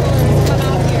 unicyclers come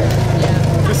out here.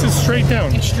 Yeah. This is straight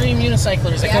down. Extreme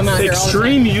unicyclers. They come out here all the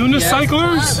Extreme time.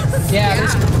 unicyclers? Yeah,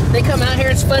 they come out here.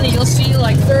 It's funny. You'll see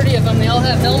like 30 of them. They all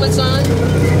have helmets on,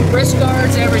 wrist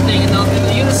guards, everything, and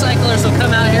the unicyclers will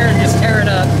come out here and just tear it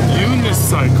up.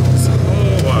 Unicycles.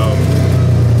 Oh, wow.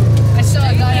 I saw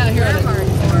a guy out here. They're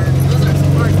hardcore. Those are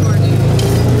some hardcore dudes.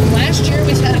 Last year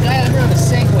we had a guy out here on a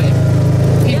Segway.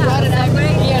 He Yeah, brought it out.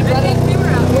 Segway. Yeah, brought I it. think we were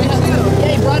out here too. Yeah,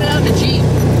 he brought it out in a Jeep.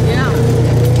 Yeah.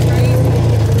 Crazy.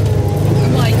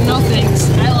 I'm like, no thanks.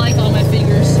 I like all my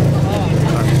fingers.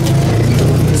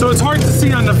 So it's hard to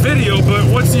see on the video, but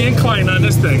what's the incline on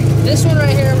this thing? This one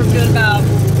right here, we're doing about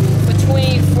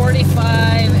between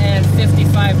 45 and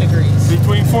 55 degrees.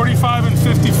 Between 45 and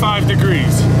 55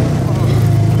 degrees.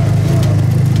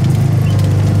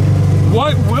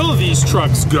 What will these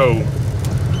trucks go?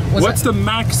 What's the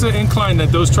max incline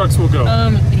that those trucks will go?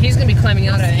 He's gonna be climbing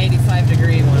out at an 85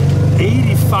 degree one.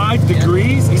 85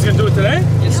 degrees? He's gonna do it today?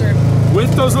 Yes, sir.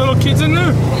 With those little kids in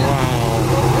there?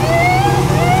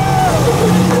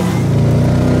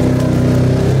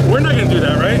 We're not gonna do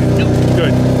that, right? Nope.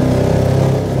 Good.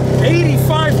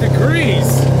 85 degrees.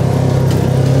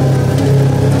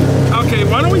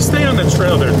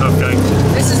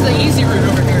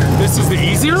 This is the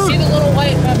easier? See the little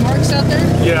white marks out there?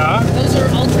 Yeah. Those are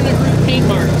alternate route paint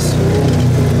marks.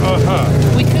 Uh-huh.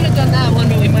 We could have done that one,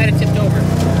 but we might have tipped over.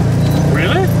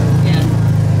 Really? Yeah.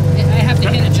 I have to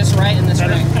hit it just right in this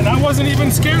right. And I wasn't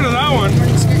even scared of that one.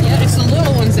 Yeah, it's the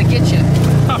little ones that get you.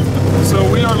 So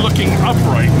we are looking up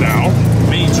right now,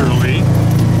 majorly.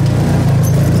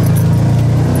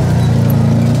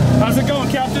 How's it going,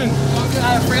 Captain?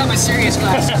 I forgot my serious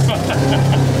glasses.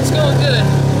 It's going good.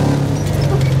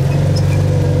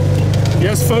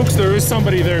 Yes, folks, there is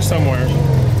somebody there somewhere.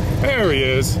 There he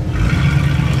is.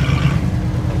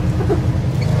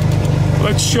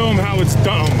 Let's show him how it's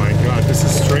done. Oh my God, this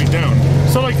is straight down.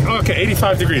 So like, okay,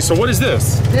 85 degrees. So what is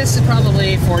this? This is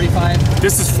probably 45.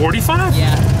 This is 45?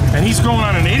 Yeah. And he's going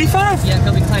on an 85? Yeah,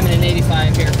 he'll be climbing an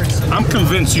 85 here pretty soon. I'm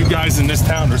convinced you guys in this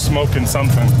town are smoking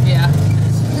something. Yeah.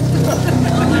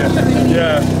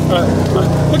 Yeah.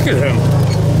 Look at him.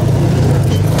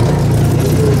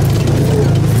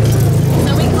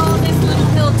 So we call this little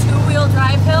hill two-wheel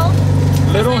drive hill.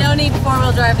 Little. We don't need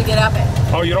four-wheel drive to get up it.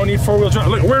 Oh, you don't need four-wheel drive.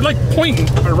 Look, we're like pointing,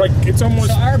 or like it's almost.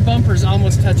 So our bumper's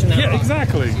almost touching that rock.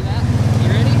 Exactly. See that? You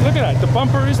ready? Look at that. The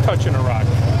bumper is touching a rock.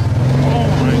 Oh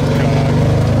my God.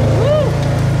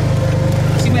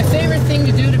 Woo! See, my favorite thing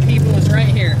to do to people is right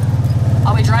here.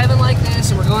 I'll be driving like this,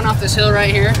 and we're going off this hill right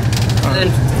here,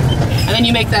 and then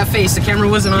you make that face. The camera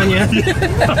wasn't on yet.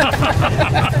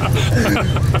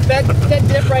 that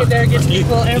dip right there gets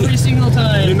people every single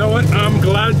time. You know what? I'm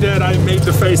glad that I made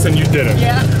the face and you didn't.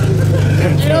 Yeah.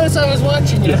 You notice I was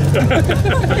watching you. So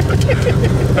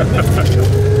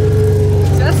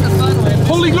that's the fun one.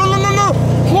 Holy, no.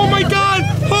 Oh my God.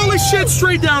 Holy shit,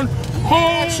 straight down. Oh.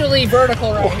 Actually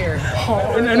vertical right here.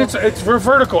 Oh, and it's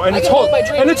vertical and I it's can whole. hold my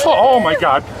drink. And it's whole. Oh my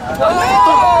God.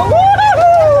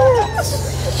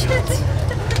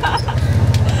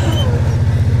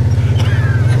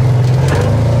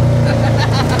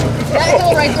 That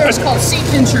hill right there is called seat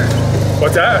pincher.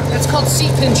 What's that? That's called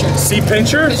seat pincher. Seat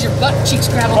pincher? Because your butt cheeks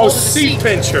grab a Oh, hold of the seat seat.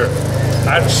 pincher.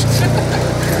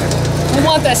 You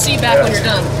want that seat back when you're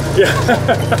done. Yeah.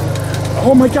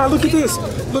 Oh my God, look at this.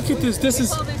 Look at this. This We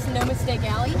is call this No Mistake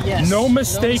Alley. Yes. No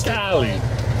Mistake Alley.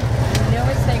 No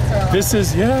mistakes are allowed. This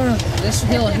is, yeah. This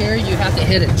hill here, you have to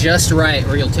hit it just right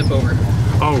or you'll tip over.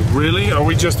 Oh, really? Are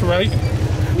we just right?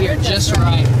 We are just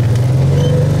right.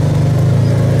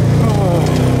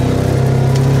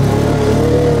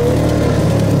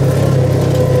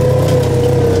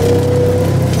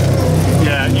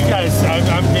 Yeah, you guys,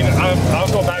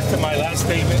 I'll go back to my last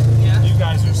statement. Yeah. You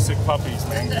guys are sick puppies,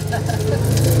 man.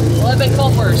 Well, I've been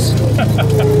called worse.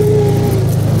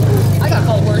 I got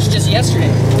called worse just yesterday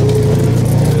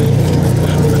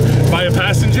By a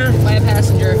passenger? by a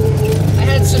passenger. I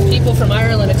had some people from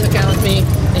Ireland that took out with me,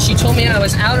 and she told me I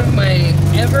was out of my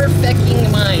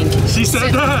ever-fecking mind. She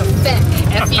said that? Feck,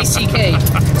 F-E-C-K.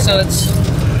 So it's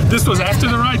This was after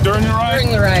the ride, during the ride?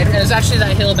 during the ride. It was actually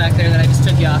that hill back there that I just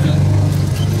took you off of.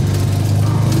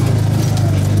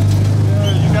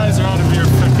 Yeah, you guys are out of your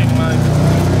freaking mind.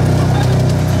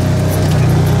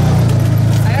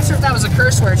 I asked her if that was a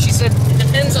curse word. She said it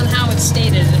depends on how it's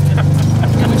stated.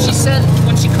 And when she said,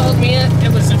 when she called me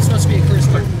it was supposed to be a curse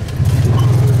word.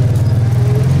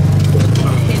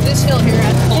 Okay, this hill here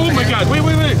at the Oh my God, wait. I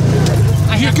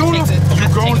You're have to going take off. it. I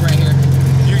have to take it right here.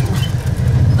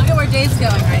 Look at where Dave's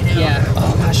going right now. Yeah.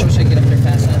 Oh gosh, I wish I could get up there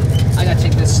fast enough. I gotta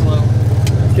take this slow.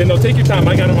 Okay, no, take your time.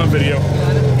 I got him on video.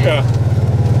 Yeah.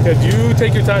 Yeah, you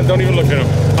take your time. Don't even look at him.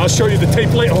 I'll show you the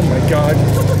tape later. Oh my God.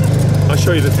 I'll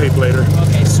show you the tape later.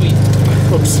 Okay, sweet.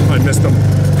 Oops, I missed him.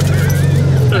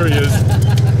 There he is.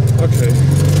 Okay.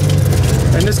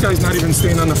 And this guy's not even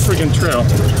staying on the friggin' trail.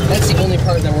 That's the only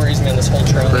part that worries me on this whole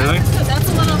trail. Really? So that's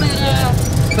a little bit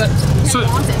But So,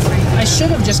 I should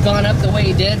have just gone up the way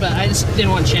he did, but I just didn't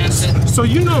want to chance it. so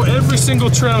you know every single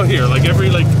trail here, like every,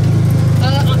 like...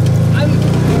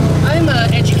 I'm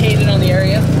educated on the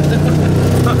area.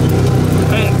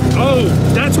 And, oh,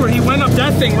 that's where he went up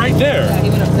that thing right there. Yeah, he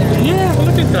went up there. Yeah,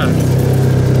 look at that.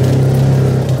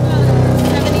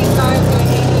 75 to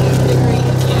 80 degrees.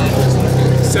 Yeah, he was up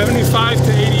there. 75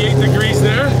 to 88 degrees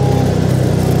there.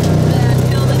 That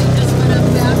hill that he just went up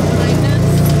back behind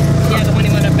us. Yeah, the one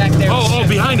he went up back there. Oh,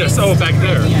 behind us. Oh, back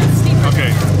there. Yeah, it's steeper.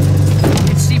 Okay.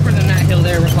 It's steeper than that hill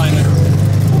there we're climbing.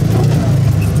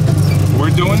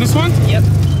 We're doing this one? Yep.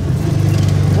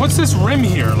 What's this rim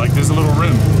here? Like, there's a little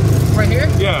rim. Right here?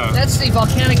 Yeah. That's the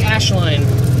volcanic ash line.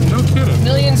 No kidding.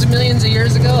 Millions and millions of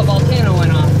years ago, a volcano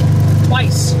went off.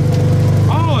 Twice.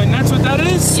 Oh, and that's what that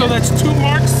is? So Yeah. that's 2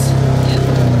 marks? Yep.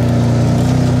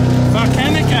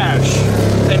 Volcanic ash.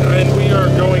 And we are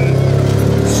going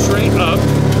straight up.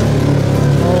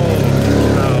 Oh,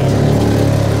 wow.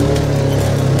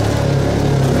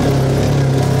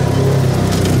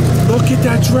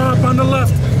 at that drop on the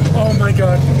left. Oh my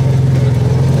God.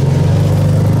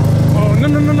 Oh, no,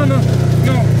 no, no, no, no.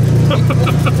 No.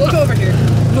 Look over here.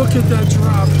 Look at that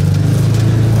drop.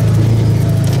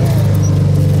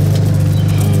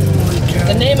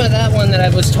 The name of that one that I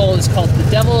was told is called the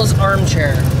Devil's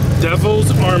Armchair. Devil's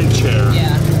Armchair.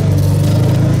 Yeah.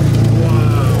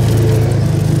 Wow.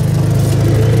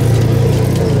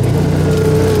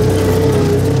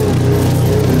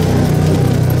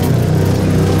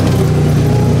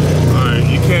 Alright,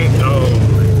 you can't. Oh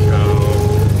my God.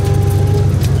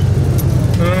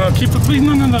 No, no, no. Keep it. Please.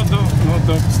 No, no, no.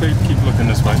 Don't stay. Keep looking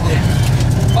this way.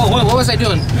 Oh, what was I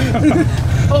doing?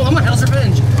 Oh, I'm on Hell's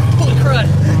Revenge. Holy crud.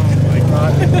 Oh my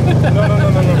God. No, no, no,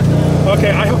 no, no.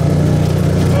 Okay, I hope.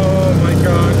 Oh my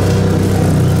God.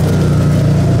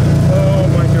 Oh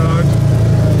my God.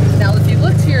 Now, if you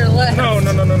look to your left. No,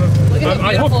 no, no, no, no. Look at how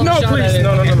I hope. beautiful No, shot please. that is.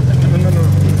 No, no, no, no, no, no,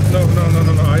 no, no, no,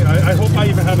 no, no. I hope I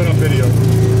even have it on video.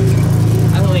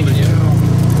 I believe in you.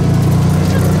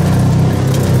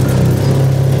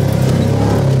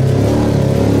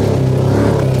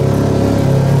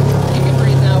 You can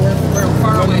breathe now. We're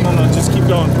far No, away. no, no, no. Just keep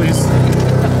going, please.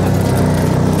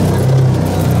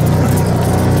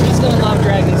 He's gonna love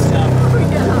Dragon's Tail.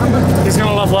 He's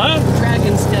gonna love what?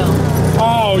 Dragon's Tail.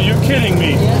 Oh, you're kidding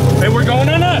me. Yeah. Hey, we're going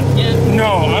on that? Yeah.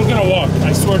 No, I'm gonna walk.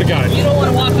 I swear to God. You don't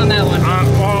want to walk on that one.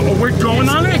 We're going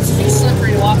on it? It's too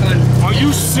slippery to walk on. Are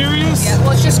you serious? Yeah,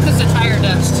 well, it's just because of tire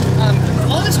dust.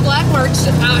 All this black marks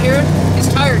out here is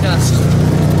tire dust.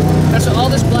 That's what all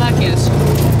this black is.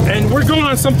 And we're going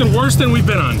on something worse than we've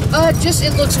been on. Just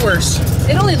it looks worse.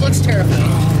 It only looks terrifying.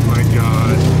 Oh my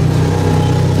God.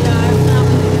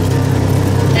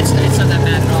 It's not that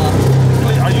bad at all.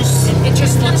 Wait, are you? It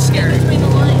just looks scary.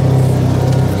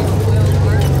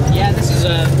 Yeah, this is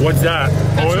a. What's that?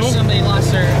 That's where Oil? somebody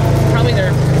lost probably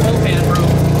their oil pan broke.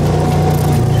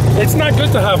 It's not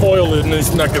good to have oil in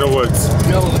this neck of the woods.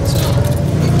 No, it's not.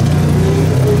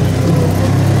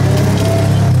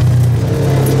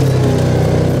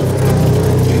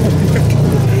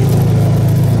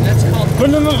 That's called.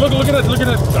 No, look at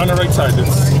it on the right side.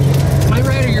 It's, My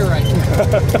right or your right?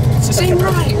 It's the same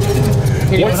right.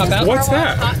 Here, you want to hop out? what's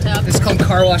that? Hot tub. It's called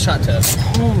car wash hot tub.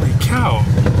 Holy cow.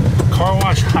 Car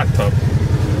wash hot tub.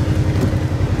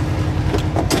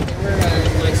 We're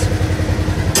nice.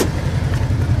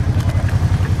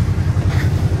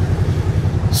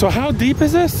 So how deep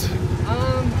is this?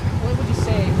 What would you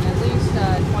say? At least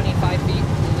 25 feet,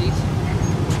 at least.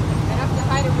 I'd have to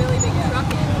hide a really big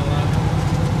truck in.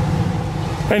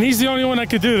 And he's the only one that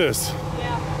could do this.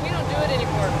 Yeah, we don't do it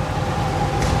anymore.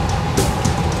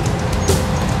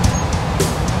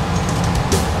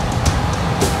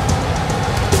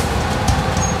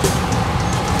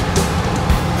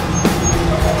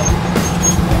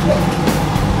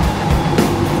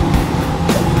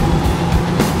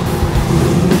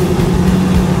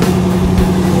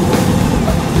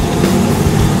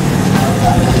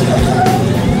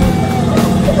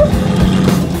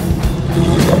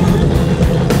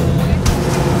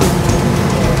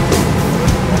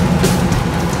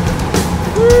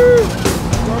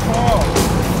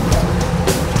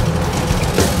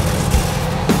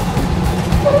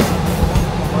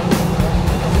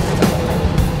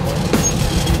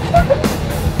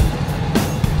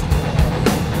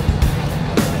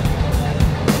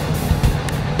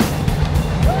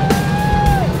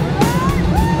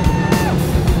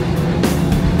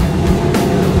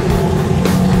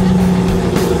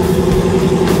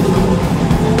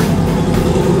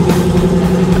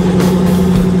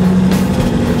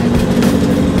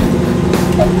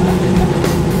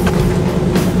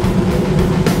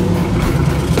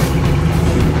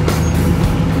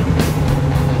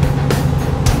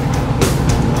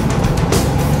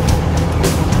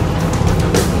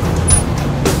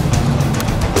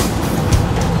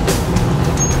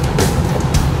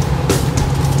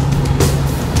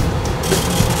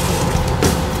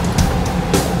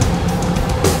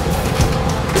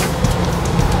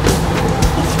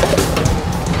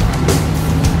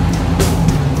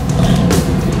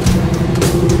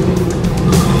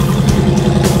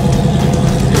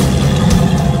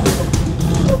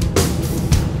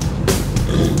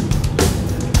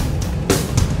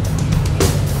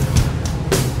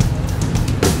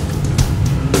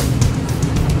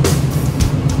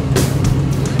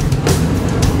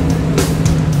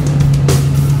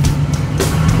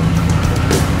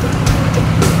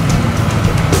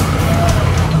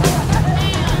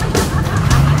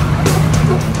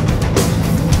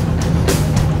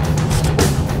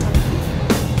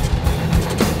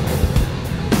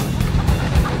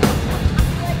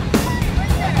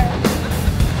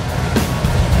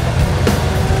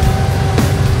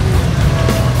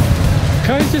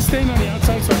 just stand on the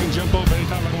outside so I can jump over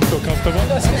anytime I don't feel comfortable?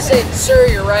 I was gonna say, sir,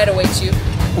 your ride awaits you. Make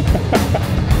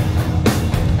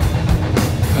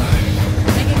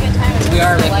a good time. We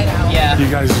are the light out. Yeah. You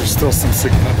guys are still some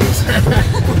sick puppets.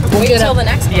 Wait till the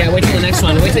next one. Yeah, wait till the next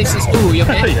one. Wait till he says, ooh, you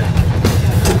okay? Yeah.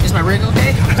 Is my rig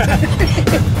okay?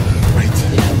 Wait.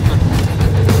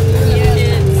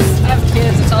 Kids. I have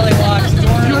kids, that's all they watch.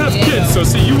 You have kids, so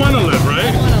see, you want to live, right?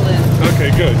 I want to live.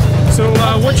 Okay, good. So,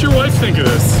 what's your wife think of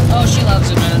this? Oh, she loves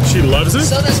it, man. She loves it?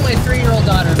 So does my 3-year-old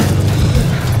daughter.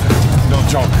 Don't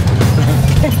joke.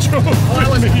 Don't joke. I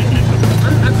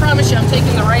promise you, I'm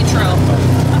taking the right trail.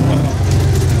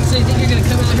 So you think you're going to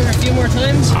come out here a few more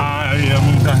times? I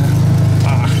am.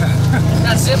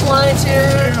 Got zip lines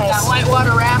here, got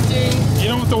whitewater rafting. You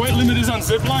know what the weight limit is on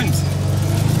zip lines?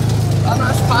 I'm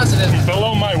not positive.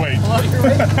 Below my weight. Below your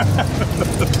weight?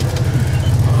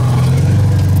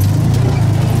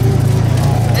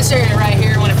 This area right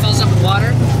here, when it fills up with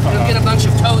water, you'll get a bunch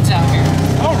of toads out here.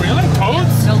 Oh, really?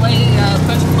 Toads? They'll lay a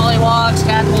bunch of pollywogs,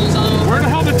 tadpoles all over. Where the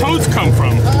hell the toads come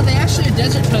from? Oh, they actually are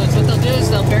desert toads. What they'll do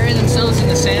is they'll bury themselves in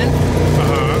the sand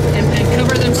and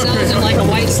cover themselves in like a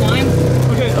white slime.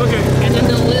 Okay, okay. And then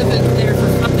they'll live in there for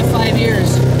up to 5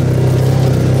 years.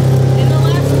 In the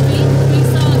last week, we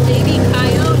saw a baby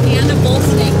coyote and a bull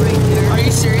snake right there. Are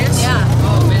you serious? Yeah.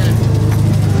 Oh, man.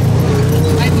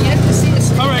 I've yet to see a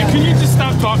snake. All right, can you just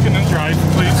stop talking and drive,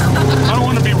 please? I don't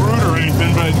want to be rude or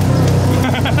anything, but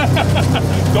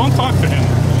don't talk to him.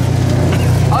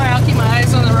 All right, I'll keep my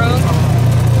eyes on the road.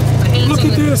 My hands Look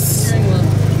on at the this. steering wheel.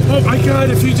 Oh my God,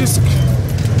 if you just,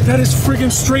 that is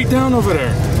friggin' straight down over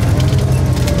there.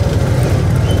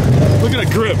 Look at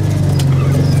the grip.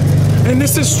 And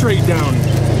this is straight down.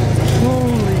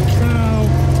 Holy cow.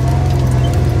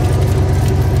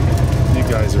 You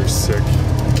guys are sick.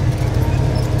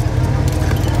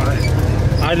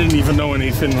 I didn't even know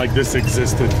anything like this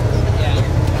existed. Yeah.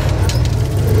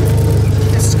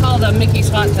 This is called a Mickey's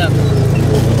hot tub.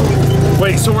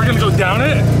 Wait, so we're gonna go down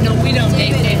it? No, we don't.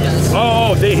 Dave does.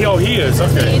 Oh, he is,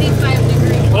 okay. 85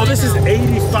 degree. Oh, this is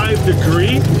 85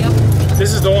 degree? Yep.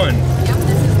 This is the one. Yep,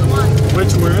 this is the one.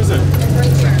 Where is it?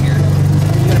 Right here.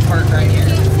 I'm gonna park right You here.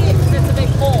 can't see it because it's a big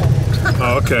hole.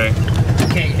 Oh, okay.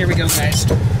 Okay, here we go, guys.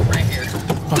 Right here.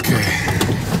 Okay.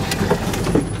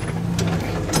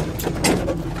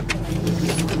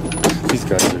 These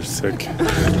guys are sick.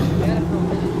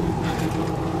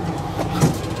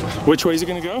 Which way is he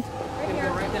gonna go? Right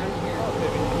here. Right down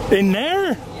here. In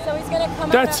there? So he's going to come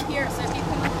That's- up here. So if you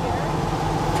come up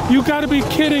here. You gotta be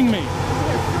kidding me.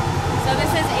 So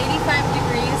this is 85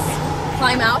 degrees.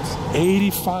 Climb out.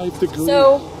 85 degrees.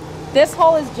 So this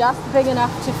hole is just big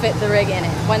enough to fit the rig in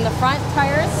it. When the front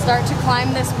tires start to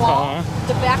climb this wall,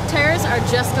 the back tires are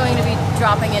just going to be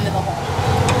dropping into the hole.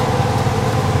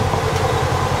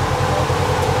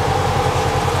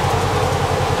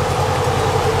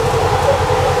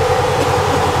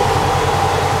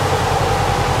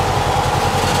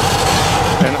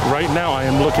 And right now I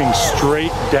am looking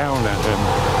straight down at him.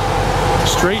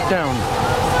 Straight down.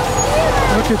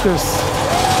 Look at this.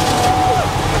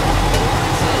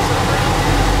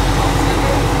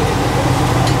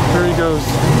 There he goes.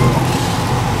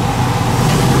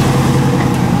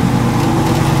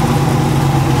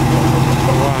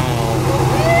 Wow.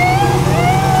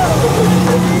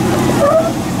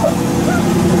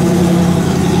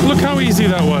 Look how easy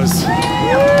that was.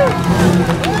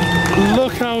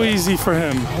 Look how easy for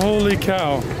him. Holy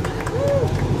cow. So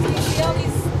you see all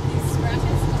these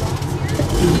scratches, the rocks here?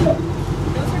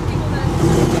 Those are people that...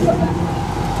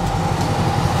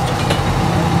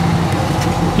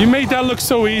 You made that look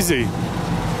so easy.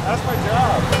 That's my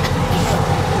job.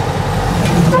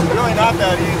 It's really not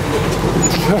that easy.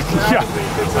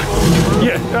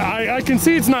 Yeah, I can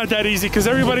see it's not that easy because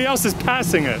everybody else is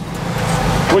passing it.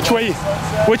 Which way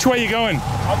you going?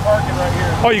 I'm parking right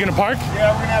here. Oh, you're gonna park?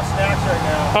 Yeah, we're gonna have snacks right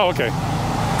now. Oh, okay.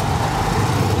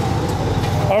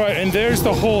 All right, and there's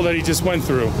the hole that he just went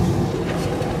through.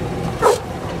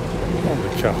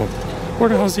 Holy cow. Where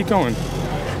the hell's he going?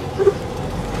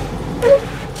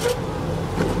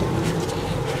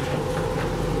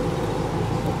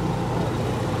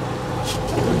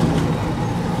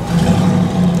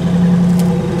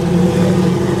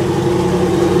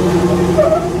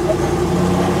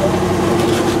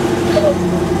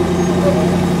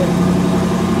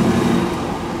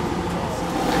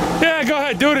 Yeah, go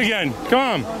ahead, do it again. Come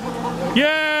on.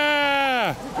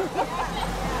 Yeah!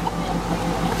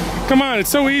 Come on, it's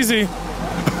so easy. Come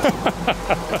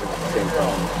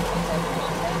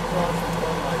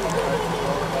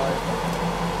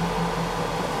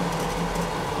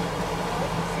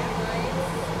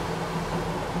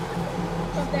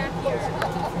back here.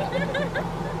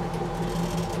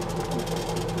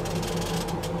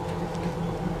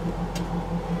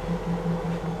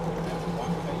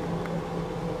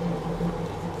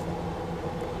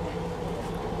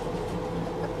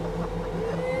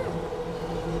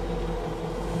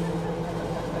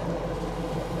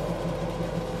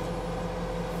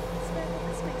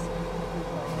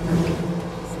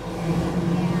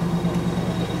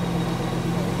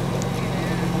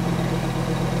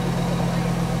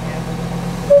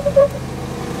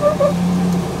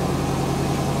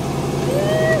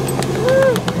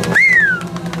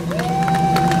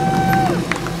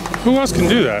 Who else can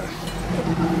do that?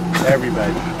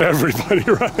 Everybody. Everybody,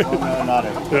 right? Oh, no, not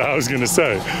everybody. Yeah, I was gonna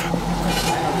say. Now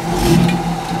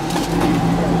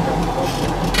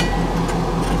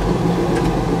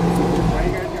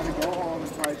you guys gotta go home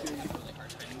and try to.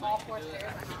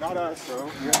 Not us,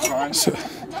 so you're fine.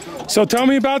 So tell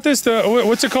me about this.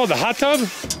 What's it called? The hot tub?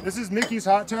 This is Mickey's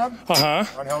hot tub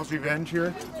Uh-huh. on Hell's Revenge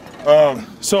here.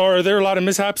 So are there a lot of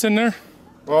mishaps in there?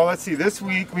 Well, let's see. This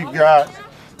week we've got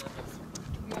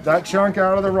that chunk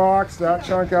out of the rocks, that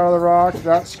chunk out of the rocks,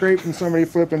 that scraped from somebody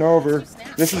flipping over.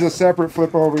 This is a separate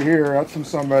flip over here. That's from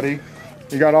somebody.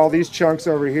 You got all these chunks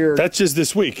over here. That's just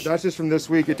this week. That's just from this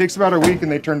week. It takes about a week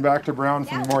and they turn back to brown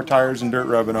from more tires and dirt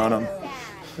rubbing on them.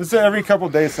 This is every couple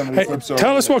of days somebody Hey, flips over.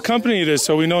 tell us what company it is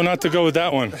so we know not to go with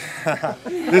that one.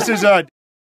 This is no,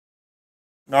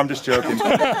 I'm just joking.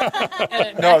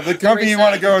 No, the company you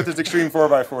want to go with is Extreme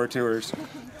 4x4 Tours.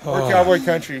 We're Cowboy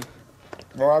Country.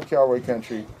 Moab Cowboy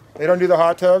Country. They don't do the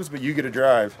hot tubs, but you get to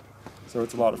drive. So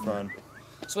it's a lot of fun.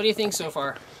 So what do you think so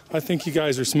far? I think you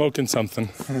guys are smoking something.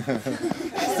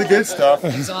 It's the good stuff.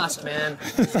 Exhaust, man.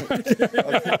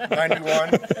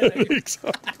 91.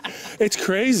 It's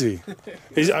crazy.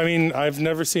 I mean, I've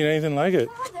never seen anything like it.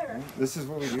 This is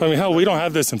what we do. I mean, hell, we don't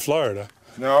have this in Florida.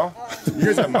 No? You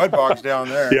guys have mud bogs down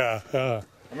there. Yeah.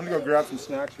 I'm going to go grab some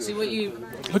snacks here. See what you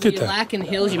Look at you that. lack in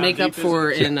hills, you make up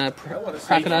for in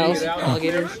crocodiles,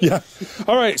 alligators. Yeah.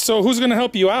 All right, so who's going to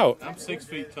help you out? I'm 6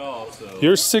 feet tall, so.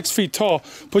 You're 6 feet tall.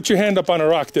 Put your hand up on a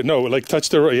rock. No, like touch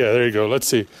the rock. Yeah, there you go. Let's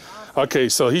see. Okay,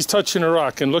 so he's touching a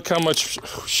rock, and look how much.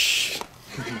 Oh, shh.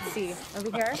 Let's see.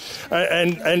 Over here.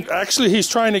 And actually, he's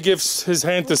trying to give his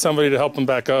hand to somebody to help him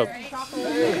back up.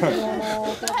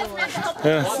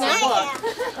 Yeah.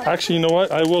 Actually, you know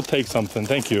what? I will take something.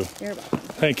 Thank you.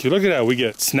 Thank you. Look at that. We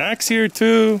get snacks here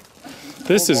too.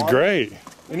 This is great.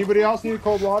 Anybody else need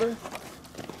cold water?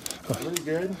 Really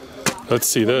good. Let's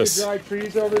see this. Dry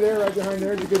trees over there, right behind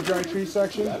there. There's a good dry tree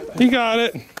section. You got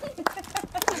it.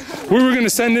 We were going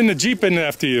to send in the Jeep in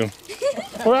after you.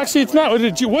 Or actually, it's not.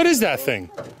 What is that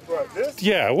thing? What, this?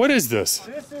 Yeah, what is this?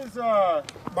 This is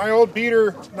my old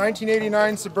beater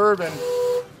 1989 Suburban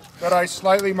that I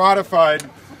slightly modified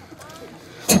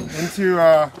into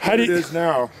what it is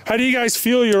now. How do you guys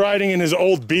feel you're riding in his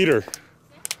old beater?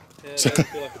 Yeah, it doesn't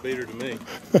feel like a beater to me.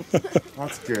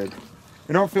 That's good.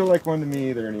 It don't feel like one to me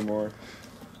either anymore.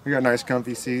 We got nice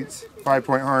comfy seats,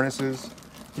 5-point harnesses,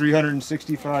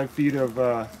 365 feet of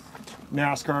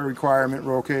NASCAR requirement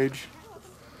roll cage.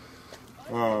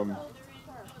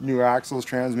 New axles,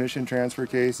 transmission, transfer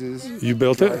cases. You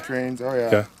built it? Trains. Oh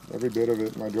yeah. Yeah. Every bit of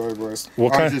it, my driveway.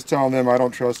 What I kind? was just telling them I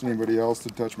don't trust anybody else to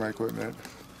touch my equipment.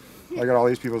 I got all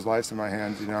these people's lives in my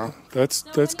hands, you know. That's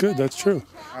good. That's true.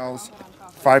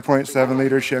 5.7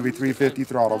 liter Chevy 350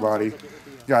 throttle body.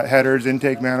 Got headers,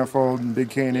 intake manifold, and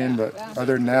big K&N, but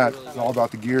other than that, it's all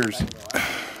about the gears.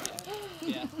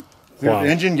 Wow.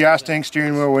 Engine, gas tank,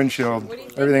 steering wheel, windshield.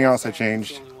 Everything else I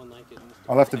changed.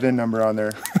 I left the VIN number on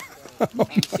there.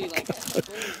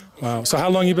 Wow. So how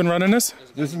long you been running this?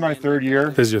 This is my 3rd year.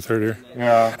 This is your 3rd year.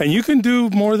 Yeah. And you can do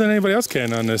more than anybody else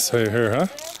can on this here, huh?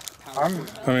 I'm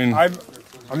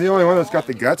the only one that's got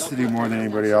the guts to do more than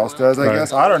anybody else does, I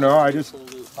guess. I don't know.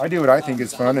 I do what I think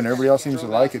is fun, and everybody else seems to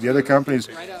like it. The other companies,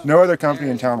 no other company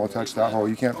in town will touch that hole.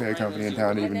 You can't pay a company in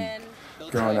town to even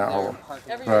go in that hole.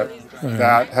 But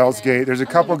that, Hell's Gate, there's a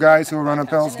couple guys who will run up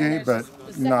Hell's Gate, but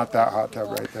not that hot tub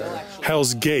right there.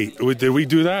 Hell's Gate. Did we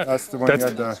do that? That's the one that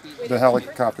had the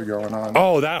helicopter going on.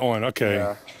 Oh, that one. Okay.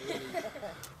 Yeah.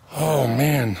 Oh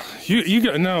man, you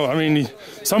got no. I mean,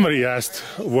 somebody asked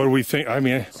what do we think. I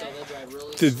mean,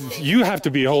 you have to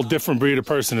be a whole different breed of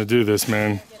person to do this,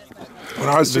 man. When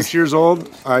I was 6 years old,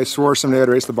 I swore someday I'd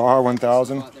race the Baja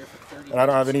 1000, and I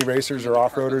don't have any racers or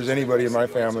off-roaders, anybody in my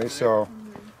family, so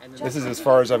this is as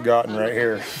far as I've gotten right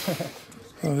here.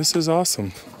 Oh, this is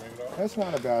awesome. That's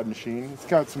not a bad machine. It's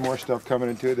got some more stuff coming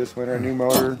into it this winter. A new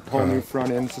motor, whole new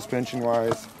front end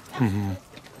suspension-wise,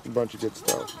 a bunch of good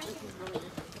stuff.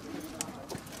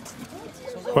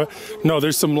 What? No,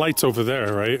 there's some lights over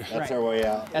there, right? That's our way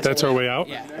out. That's our way out?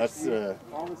 Yeah. That's the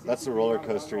roller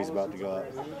coaster he's about to go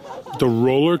up. The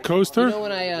roller coaster? You know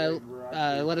when I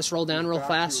let us roll down real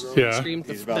fast? Yeah. Screamed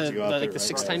He's about to go out like there the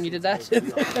right 6th now. time you did that?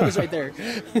 That was right there.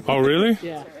 Oh, really?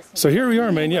 Yeah. So here we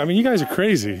are, man. Yeah, I mean, you guys are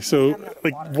crazy. So,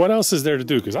 like, what else is there to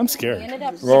do? Because I'm scared.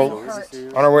 Well,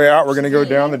 on our way out, we're going to go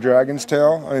down the Dragon's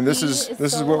Tail. I mean, this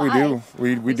is what we do.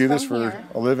 We do this for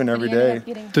a living every day.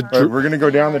 But we're going to go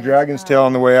down the Dragon's Tail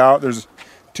on the way out. There's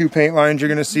 2 paint lines you're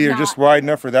going to see are just wide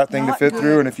enough for that thing to fit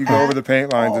through. And if you go over the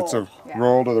paint lines, it's a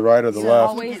roll to the right or the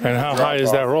left. And how high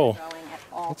is that roll?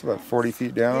 That's about 40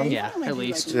 feet down. Yeah, at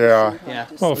least. Yeah. Yeah.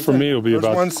 Well, for me, it'll be There's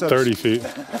about one such- 30 feet.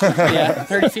 Yeah,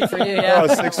 30 feet for you, yeah. Oh,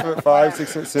 6'5",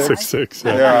 6'6". 6'6".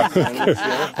 Yeah.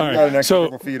 Yeah. All Got an right. extra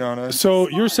couple feet on us. So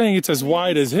you're saying it's as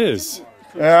wide as his?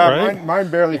 Yeah, right? mine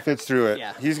barely fits through it.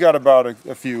 Yeah. He's got about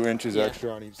a few inches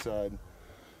extra on each side.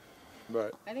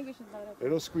 But I think we should load up.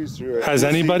 it'll squeeze through it. Has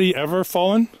anybody ever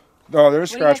fallen? Oh,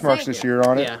 there's What do you guys scratch marks think? this year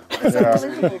on it. Yeah.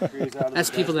 Yeah. That's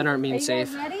people that aren't being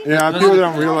safe. Yeah, people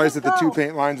don't realize that the two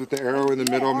paint lines with the arrow in the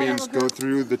middle means go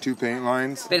through the two paint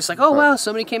lines. They just like, oh wow,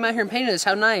 somebody came out here and painted this.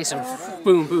 How nice! And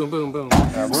boom, boom, boom, boom.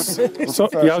 Yeah, we're So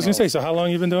yeah, I was gonna say. So how long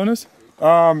you been doing this?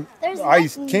 I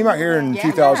came out here in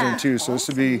 2002, so this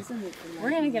would be We're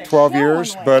gonna get a 12 show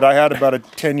years, on but I had about a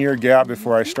 10-year gap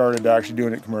before I started actually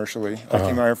doing it commercially. I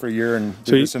came out here for a year and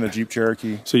did this in a Jeep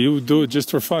Cherokee. So you do it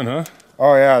just for fun, huh?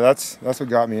 Oh yeah, that's what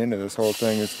got me into this whole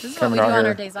thing. Is This is what we coming do out on our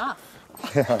here. days off.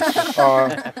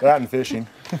 That and fishing.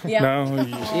 Yeah. No. Can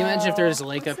you imagine if there was a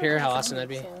lake up here? How awesome that'd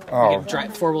be. Oh. We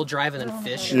could four-wheel drive and then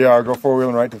fish. Yeah, I'll go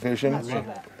four-wheeling right to fishing.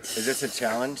 Is this a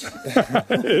challenge?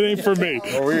 It ain't for me.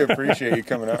 Well, we appreciate you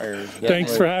coming out here.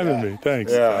 Thanks for having me.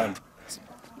 Thanks. Yeah,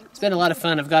 It's been a lot of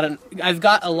fun. I've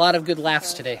got a lot of good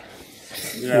laughs today.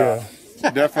 yeah.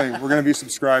 Definitely, we're going to be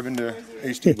subscribing to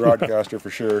HT Broadcaster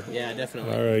for sure. Yeah,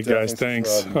 definitely. All right, guys. Definitely Thanks.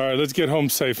 subscribe. All right, let's get home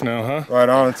safe now, huh? Right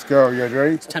on, let's go. You guys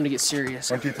ready? Time to get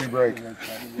serious. 1, 2, 3, break.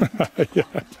 Yeah.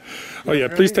 Oh yeah.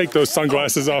 Please take those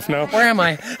sunglasses off now. Where am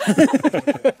I?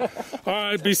 All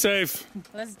right. Be safe.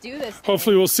 Let's do this.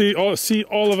 Hopefully, we'll see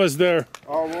all of us there.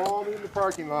 Oh, we'll all be in the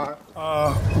parking lot.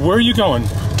 Where are you going?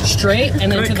 Straight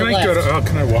and then to the left.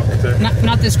 Can I walk there?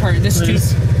 Not this part. This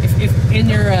Please. too. If in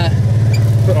your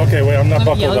Okay, wait. I'm not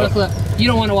buckled yeah, up. look. You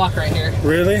don't want to walk right here.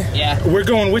 Really? Yeah. We're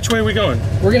going. Which way are we going?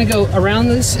 We're gonna go around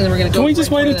this and then we're gonna go. Can we just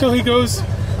wait until he goes?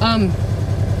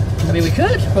 I mean, we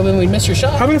could, but when we miss your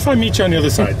shot. How about if I meet you on the other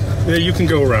side? Yeah, you can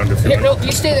go around if you Here, want. no,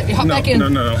 you stay there. Hop No, back in.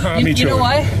 no. I'll meet You know over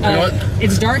why? there. You know what?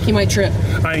 It's dark. You might trip.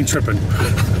 I ain't tripping.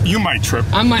 You might trip.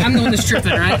 I'm the one that's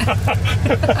tripping, right?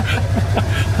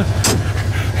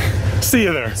 See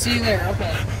you there. See you there.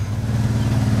 Okay.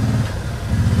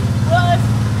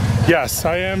 Yes,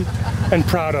 I am, and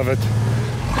proud of it.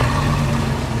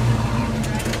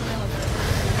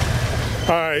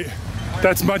 All right,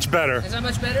 that's much better. Is that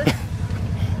much better?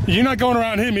 You're not going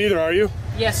around him either, are you?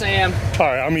 Yes, I am. All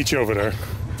right, I'll meet you over there.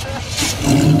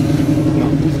 No,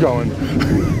 he's going.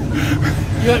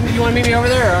 You want to meet me over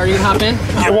there, or are you gonna hop in?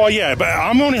 Yeah, well, yeah, but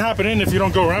I'm only hopping in if you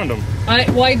don't go around him.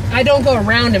 I don't go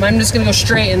around him. I'm just gonna go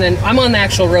straight, and then I'm on the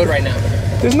actual road right now.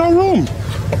 There's no room.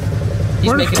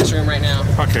 He's making this room right now.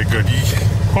 Okay, good.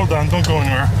 Hold on, don't go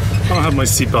anywhere. I don't have my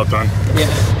seatbelt on. Yeah.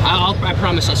 I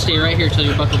promise I'll stay right here till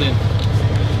you're buckled in.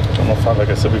 I don't know if, like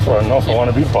I said before, I don't know if I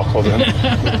want to be buckled in.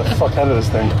 Get the fuck out of this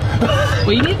thing.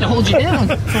 Well, you need to hold you down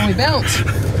when we bounce.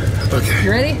 Okay. You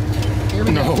ready? Here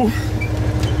we go.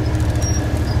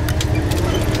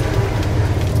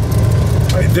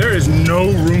 There is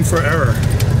no room for error.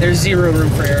 There's zero room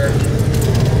for error.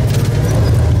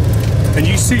 And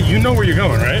you know where you're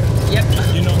going, right?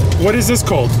 Yep. You know. What is this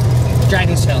called?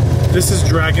 Dragon's Tail. This is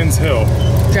Dragon's Hill.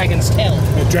 Dragon's Tail.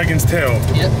 Dragon's Tail.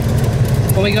 Yep.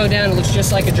 When we go down, it looks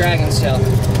just like a dragon's tail.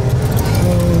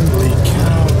 Holy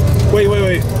cow.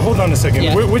 Wait. Hold on a second.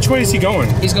 Yeah. Which way is he going?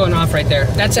 He's going off right there.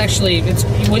 That's actually,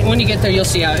 when you get there, you'll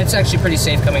see how it's actually pretty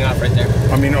safe coming off right there.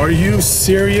 I mean, are you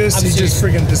serious? I'm He serious. just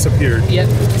friggin' disappeared. Yep.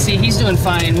 See, he's doing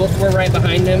fine. We're right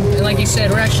behind him. And like he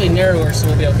said, we're actually narrower, so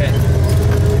we'll be okay.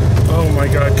 Oh my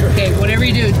God. Okay, whatever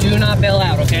you do not bail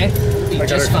out, okay? Be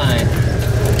just fine.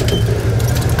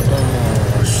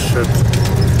 Oh shit.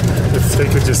 If they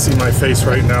could just see my face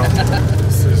right now.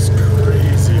 This is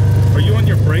crazy. Are you on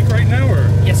your break right now, or?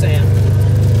 Yes, I am.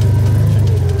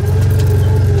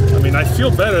 I mean, I feel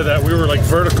better that we were like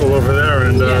vertical over there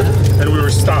and we were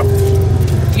stopped.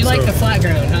 You like the flat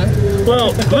ground, huh?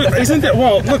 Well, look, isn't that,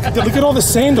 look at all the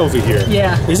sand over here.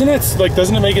 Yeah. Isn't it, like,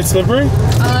 doesn't it make it slippery?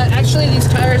 Actually, these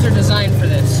tires are designed for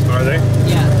this. Are they?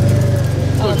 Yeah.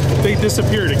 They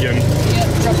disappeared again. Yeah,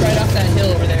 dropped right off that hill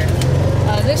over there.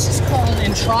 This is called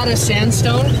Entrada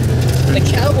Sandstone. The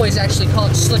cowboys actually call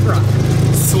it slick rock.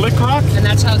 Slick rock? And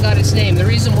that's how it got its name. The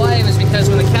reason why was because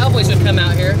when the cowboys would come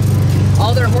out here,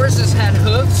 all their horses had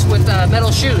hooves with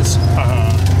metal shoes.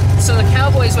 So the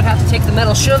cowboys would have to take the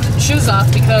metal shoes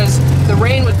off because the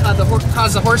rain would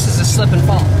cause the horses to slip and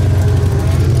fall.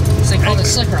 So they called it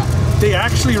slick rock. They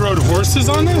actually rode horses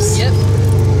on this? Yep.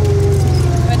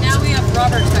 But now we have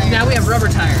rubber tires. Now we have rubber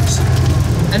tires.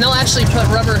 And they'll actually put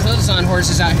rubber hooves on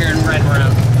horses out here and ride them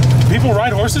around. People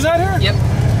ride horses out here? Yep.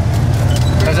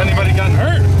 Has anybody gotten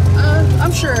hurt?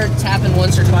 I'm sure it's happened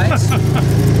once or twice.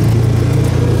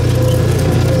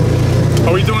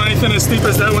 Are we doing anything as steep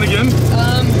as that one again?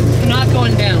 Not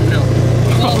going down, no.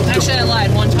 Well, actually I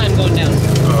lied, one time going down.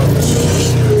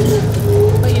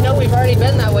 But you know we've already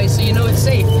been that way, so you know it's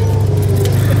safe.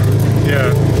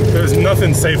 Yeah, there's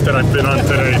nothing safe that I've been on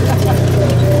today.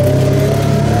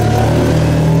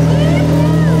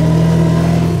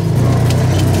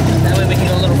 That way we can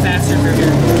go a little faster through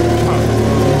here.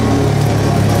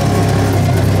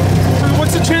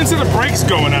 What's the chance of the brakes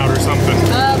going out or something?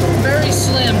 Very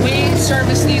slim. We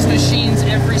service these machines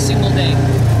every single day.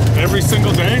 Every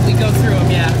single day? We go through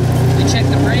them, yeah. We check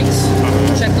the brakes,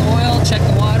 check the oil, check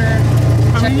the water,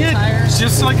 check the tires.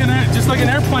 Just like an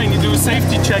airplane, you do a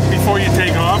safety check before you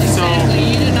take off.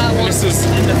 Exactly. You do not want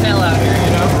them to fail out here, you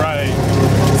know? Right.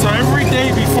 So every day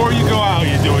before you go out,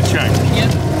 you do a check. Yep.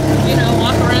 You know,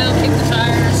 walk around, kick the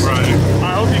tires. Right.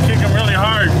 I hope you kick them really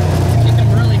hard. Kick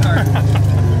them really hard.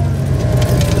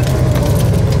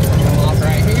 Off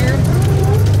right here.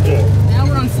 Yeah. Now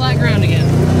we're on flat ground again.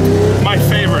 My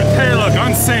favorite. Hey, look,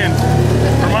 on sand.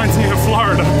 Reminds me of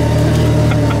Florida.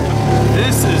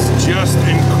 This is just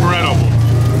incredible.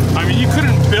 I mean, you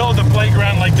couldn't build a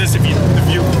playground like this if you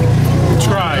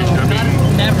tried. No, I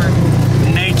mean, never.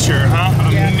 Nature, huh?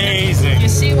 Yeah. Amazing. You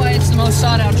see why it's the most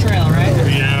sought-out trail, right?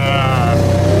 Yeah.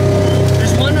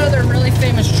 There's one other really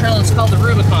famous trail. It's called the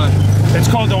Rubicon. It's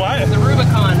called the what? The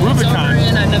Rubicon. It's over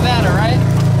in Nevada, right?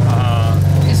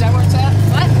 Is that where it's at?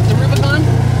 What? The Rubicon?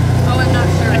 Oh, I'm not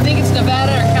sure. I think it's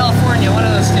Nevada or California, one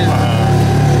of those two.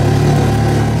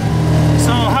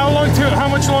 So how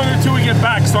much longer till we get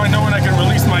back so I know when I can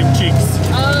release my cheeks?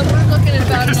 We're looking at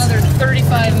about another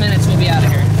 35 minutes we'll be out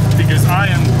of here. Because I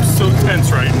am so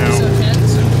tense right now. So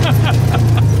tense.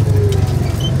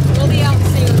 We'll be out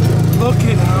soon. Look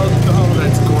at how, oh,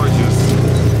 that's gorgeous.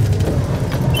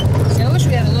 See, I wish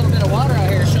we had a little bit of water out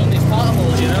here showing these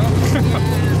potholes, you know?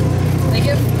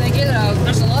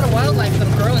 There's a lot of wildlife that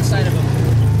grow inside of them.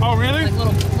 Oh, really? Like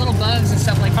little bugs and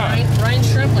stuff like brine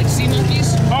shrimp, like sea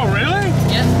monkeys. Oh, really?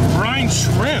 Yep. Brine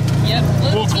shrimp? Yep.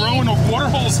 Will grow in the water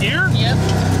holes here? Yep.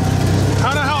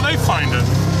 How the hell they find it?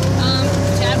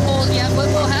 Tadpoles, yeah. What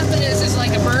will happen is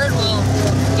like a bird will,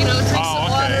 you know, drink some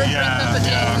water, drink up an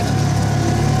egg.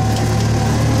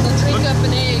 They'll drink up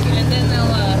an egg and then they'll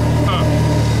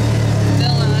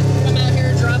come out here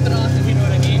and drop it off, if you know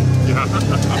what I mean. Yeah.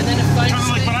 And then it finds kind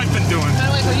of like what I've been doing. Kind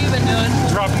of like what you've been doing.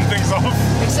 Dropping things off.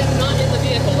 Except not in the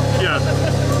vehicle. Yeah.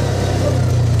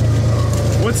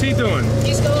 What's he doing?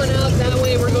 He's going out that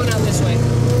way, we're going out this way.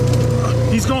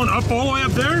 He's going up all the way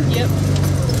up there? Yep.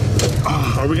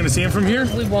 Are we going to see him from here?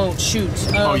 We won't. Shoot.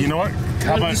 Oh, you know what?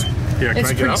 How about... Yeah, can it's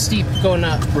I get pretty up? steep going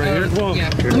up. Right here? Well, yeah.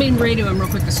 here. Let me radio him real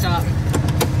quick to stop.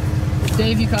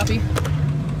 Dave, you copy?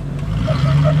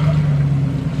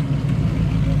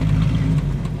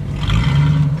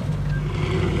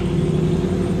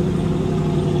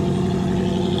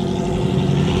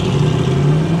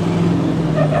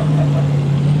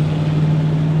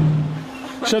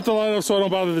 Shut the light up so I don't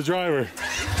bother the driver.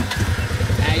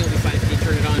 Ah, you'll be fine if you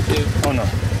turn it on too. Oh no.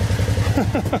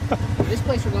 This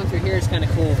place we're going through here is kind of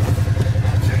cool.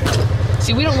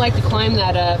 See, we don't like to climb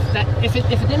that. If it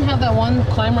didn't have that one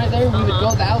climb right there, we would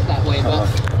go out that way. But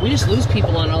we just lose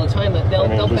people on it all the time.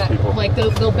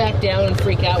 They'll back down and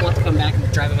freak out, want to come back and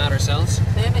drive them out ourselves.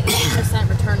 They have an 80%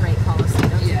 return rate policy.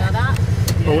 Don't you know that?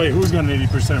 Yeah. Oh wait, who's got an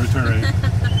 80% return rate?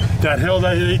 That hill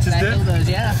that he just did? That hill does,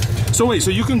 yeah. So wait,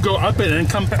 so you can go up it and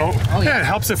come. Oh yeah. Yeah, it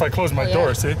helps if I close my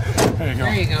door. See? There you go.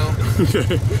 There you go.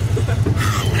 Okay.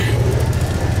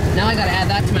 Now I gotta add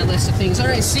that to my list of things. All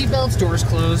right, seatbelts, doors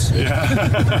closed. Yeah.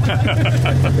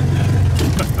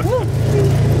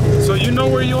 So you know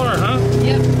where you are, huh?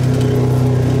 Yep.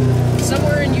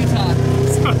 Somewhere in Utah.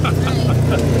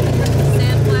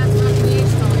 Sandflats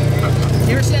recreational area.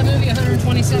 You ever see that movie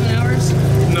 127 Hours?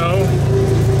 No.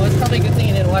 Well, it's probably a good thing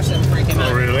you didn't watch that before you came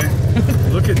out. Oh really?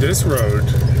 Look at this road.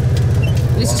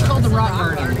 This is called the Rock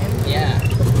Garden. Yeah,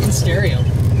 in stereo.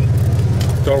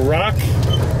 The Rock.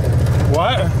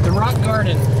 What? The Rock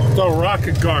Garden. The Rock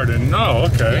Garden. No,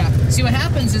 okay. Yeah. See, what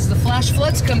happens is the flash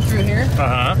floods come through here,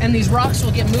 and these rocks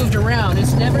will get moved around.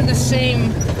 It's never the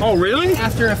same. Oh, really?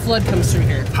 After a flood comes through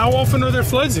here. How often are there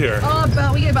floods here?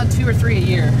 We get about 2 or 3 a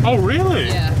year. Oh, really?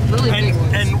 Yeah, really big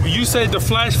ones. And you said the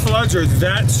flash floods are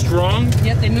that strong?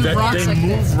 Yep, they move rocks like this. They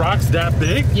move rocks that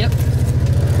big? Yep.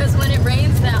 Because when it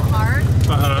rains that hard,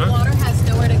 the water has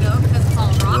nowhere to go because it's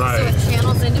all rocks, so it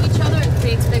channels into each other and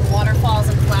creates big waterfalls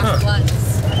and flash floods.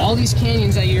 All these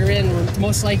canyons that you're in were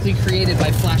most likely created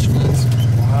by flash floods.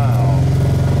 Wow.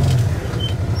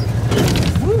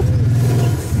 Woo.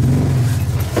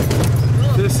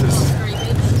 This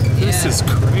is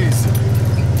crazy.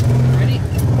 Ready?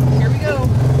 Here we go.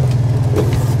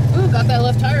 Ooh, got that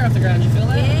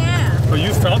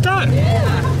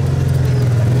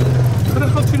the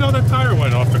hell do you know that tire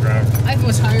went off the ground? I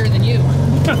was higher than you.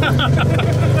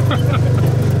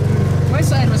 My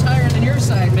side was higher than your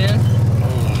side, man.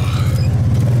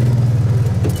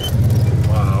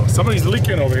 Wow, somebody's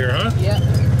leaking over here, huh? Yeah.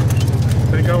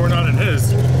 Thank God we're not in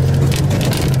his. Woo.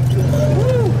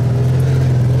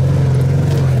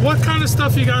 What kind of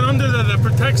stuff you got under there that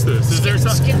protects this? Is there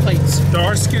some skid plates? There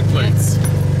are skid plates. Yeah.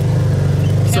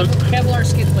 So Kevlar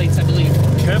skid plates, I believe.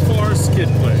 Kevlar skid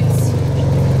plates.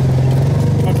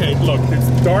 Okay, look, it's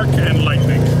dark and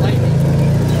lightning. Lightning.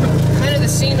 Kind of the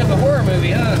scene of a horror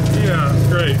movie, huh? Yeah,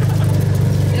 great.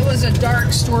 It was a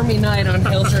dark, stormy night on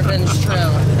Hell's Revenge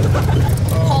Trail.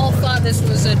 Paul thought this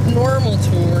was a normal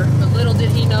tour, but little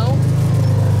did he know,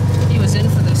 he was in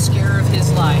for the scare of his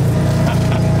life.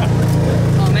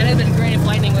 Oh man, it'd been great if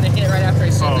lightning would have hit right after I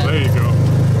said that. Oh, there you go.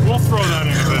 We'll throw that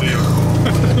in the video.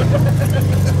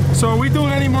 So are we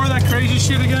doing any more of that crazy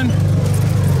shit again?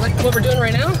 Like what we're doing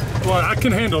right now? Well, I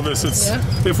can handle this. It's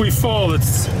if we fall,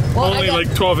 it's only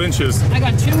like 12 inches. I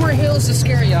got 2 more hills to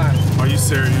scare you on. Are you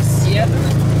serious? Yep.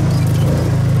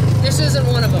 This isn't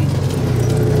one of them.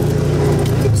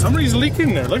 Somebody's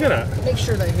leaking there. Look at that. Make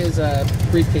sure that his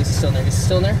briefcase is still in there. Is it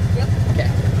still in there? Yep. Okay.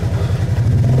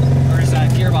 Or his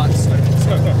gearbox.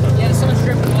 Yeah, someone's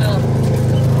dripping oil.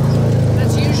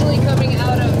 That's usually coming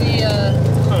out of the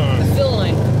fill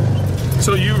line.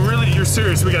 So you're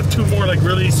serious? We got 2 more like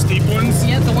really steep ones?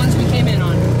 Yeah, the ones we came in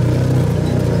on.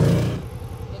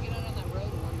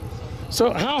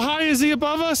 So how high is he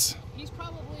above us? He's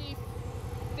probably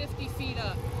 50 feet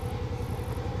up.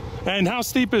 And how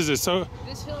steep is this? So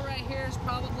this hill right here is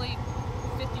probably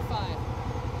 55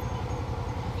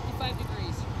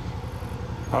 degrees.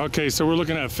 okay, so we're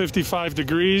looking at 55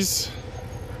 degrees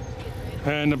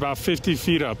and about 50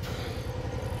 feet up.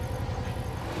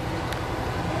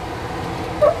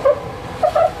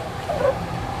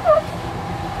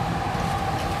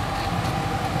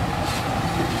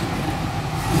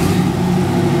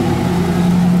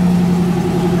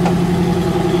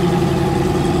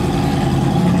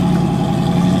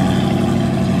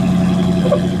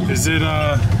 Is it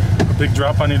a big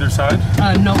drop on either side?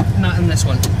 No, not in this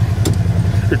one.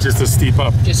 Or just a steep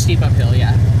up? Just steep uphill,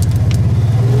 yeah.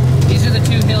 These are the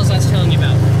 2 hills I was telling you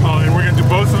about. Oh, and we're gonna do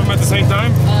both of them at the same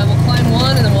time? We'll climb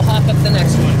one and then we'll hop up the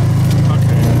next one.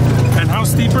 Okay. And how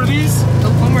steep are these?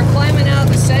 When we're climbing out,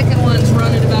 the second one's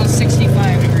running about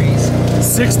 65 degrees.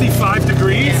 65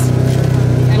 degrees?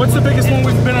 Yeah. What's the biggest one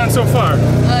we've been on so far?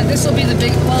 This will be the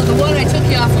big, well, the one I took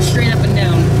you off was straight up and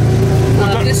down.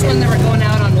 This one that we're going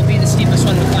out on will be the steepest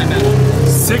one to climb out.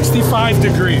 65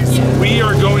 degrees. Yeah. We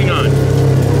are going on.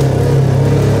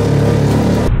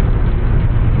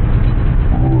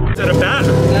 Is that a bat?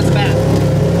 That's bad.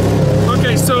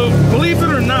 Okay, so believe it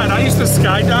or not, I used to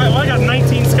skydive. Well, I got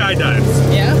 19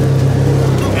 skydives. Yeah?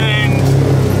 And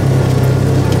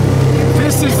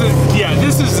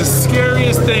this is the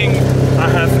scariest thing I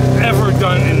have ever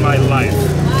done in my life.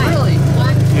 Really?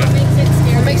 What makes it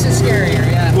scary? What makes it scarier,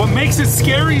 yeah. What makes it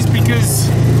scary is because,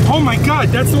 oh my God,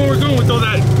 that's the one we're going with all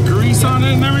that grease on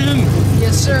it and everything?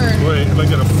 Yes, sir. Wait, let me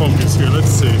get a focus here. Let's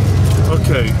see.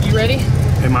 Okay. You ready?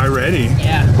 Am I ready?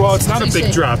 Yeah. Well, it's not a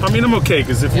big drop. I mean, I'm okay,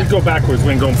 because if we go backwards,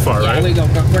 we ain't going far, right? Yeah,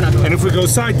 we're not going. And if we go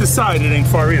side to side, it ain't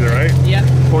far either, right? Yeah.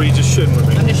 Or you just shitting with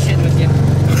me? I'm just shitting with you.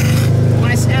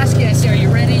 When I ask you, I say, are you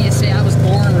ready? You say, I was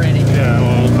born ready. Yeah,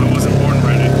 well, I wasn't born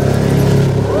ready.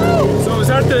 Woo! So is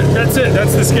that that's it?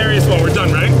 That's the scariest one. We're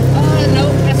done, right? No.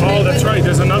 Oh, that's right.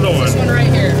 There's another one. This one right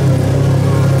here.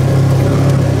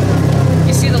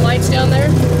 You see the lights down there?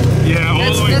 Yeah,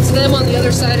 all the way. That's them on the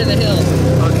other side of the hill.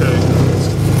 Okay.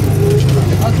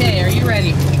 Okay, are you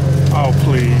ready? Oh,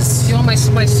 please. Do you want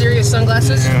my serious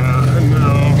sunglasses? Yeah,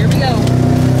 no. Here we go.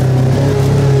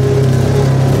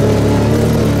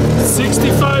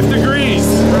 65 degrees.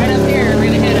 Right up here, we're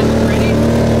gonna hit it. Ready?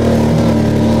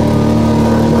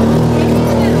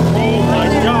 Oh my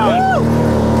God.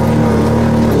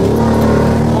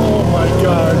 Oh my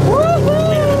God.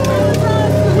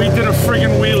 We did a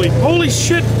friggin' wheelie. Holy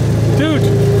shit, dude.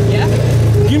 Yeah?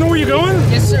 You know where you're going?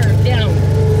 Yes, sir. Down.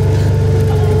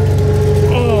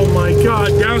 Oh my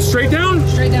God. Down, straight down?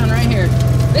 Straight down right here.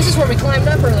 This is where we climbed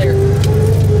up earlier.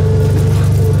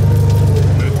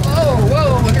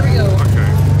 Whoa, here we go.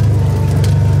 Okay.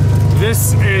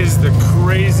 This is the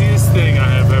craziest thing I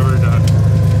have ever done.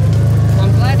 Well,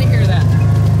 I'm glad to hear that.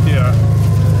 Yeah.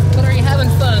 But are you having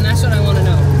fun? That's what I want to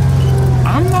know.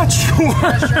 I'm not sure.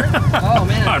 Not sure? Oh,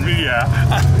 man. I mean, yeah.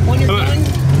 When you're done?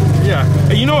 Yeah.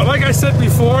 And you know what, like I said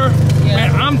before,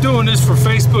 man, I'm doing this for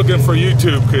Facebook and for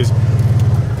YouTube because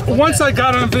once I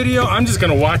got on video, I'm just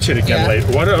gonna watch it again later.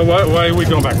 Why are we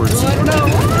going backwards? Well, I don't know.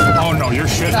 Oh no, you're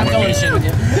shitting. I'm going shit with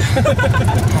you.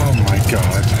 Oh my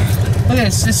god. Look at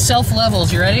this. This self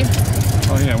levels. You ready?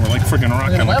 Oh yeah, we're like freaking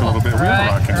rocking like a little bit. We're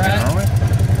rocking, aren't we?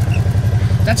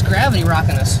 That's gravity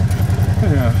rocking us.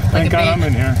 Yeah. Thank God I'm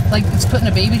in here. Like it's putting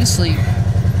a baby to sleep.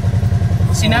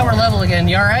 See, now we're level again.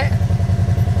 You all right?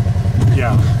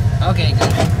 Yeah. Okay,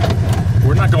 good.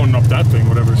 We're not going up that thing,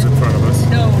 whatever's in front of us.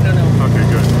 No. Okay,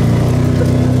 good.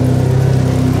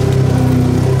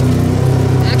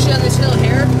 Actually, on this hill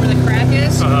here, where the crack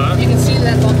is, you can see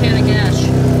that volcanic ash.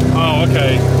 Oh,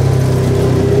 okay.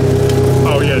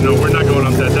 Oh yeah, no, we're not going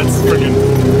up that. That's friggin',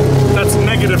 that's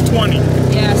 -20.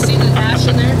 Yeah, see the ash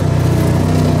in there?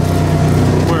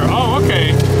 Where? Oh,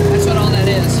 okay. That's what all that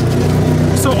is.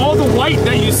 So all the white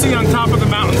that you see on top of the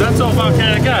mountains, that's all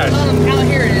volcanic ash? Out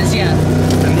here it is, yeah.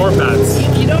 And more bats.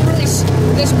 You don't really see,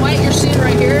 this white you're seeing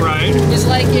right here is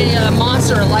like a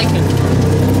moss or a lichen.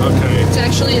 Okay. It's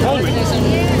actually an organism.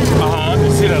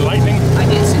 You see that lightning? I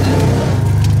did see that.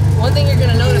 One thing you're going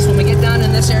to notice when we get down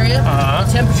in this area,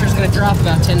 the temperature is going to drop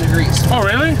about 10 degrees. Oh,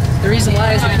 really? The reason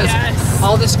why is because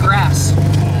all this grass.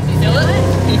 You feel it?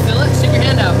 Can you feel it? Stick your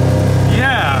hand out.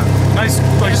 Yeah. Nice.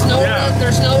 Like,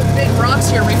 there's no big rocks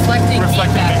here reflecting the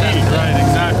heat. Right,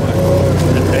 exactly.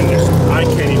 And I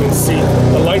can't even see.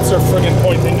 The lights are friggin'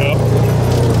 pointing up.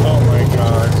 Oh my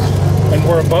god. And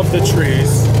we're above the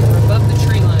trees. We're above the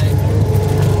tree line.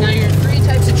 Now your 3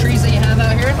 types of trees that you have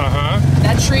out here.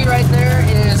 That tree right there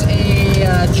is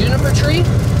a juniper tree.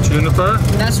 Juniper?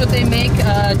 That's what they make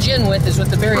gin with, is with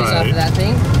the berries off of that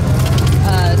thing.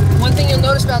 One thing you'll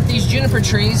notice about these juniper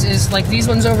trees is, like these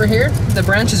ones over here, the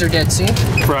branches are dead, see?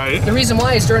 Right. The reason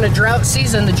why is during a drought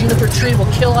season, the juniper tree will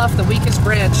kill off the weakest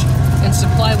branch and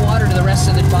supply water to the rest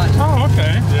of the body. Oh,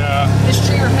 okay. Yeah. This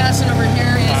tree we're passing over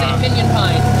here is a pinyon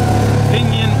pine.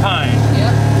 Pinyon pine.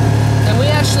 Yep. And we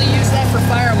actually use that for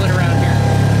firewood around here.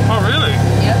 Oh, really?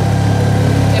 Yep.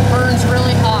 It burns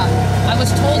really hot. I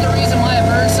was told the reason why it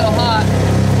burns so hot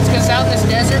is because out in this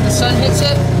desert, the sun hits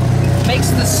it, makes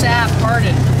the sap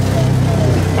harden.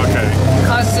 Okay.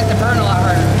 Causes it to burn a lot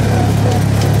harder.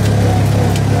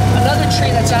 Another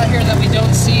tree that's out here that we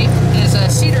don't see is a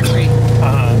cedar tree.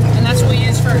 And that's what we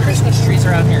use for our Christmas trees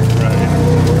around here. Right.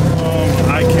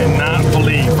 I cannot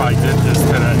believe I did this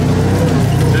today.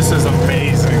 This is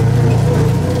amazing.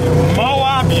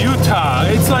 Moab, Utah.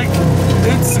 It's like,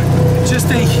 it's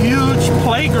just a huge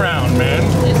playground, man.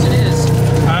 Yes, it is.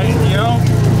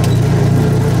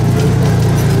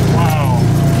 Wow.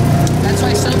 That's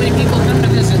why so many people come to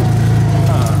visit.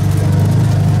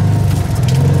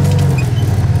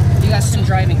 You got some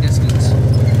driving distance.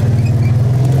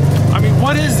 I mean,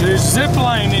 what is this? Zip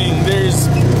lining, there's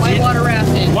whitewater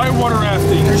rafting. Whitewater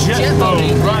rafting, There's jet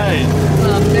boating. Right.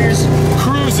 There's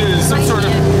cruises, some sort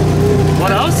of.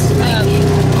 What else?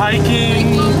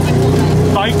 Hiking.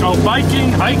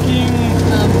 Biking, hiking.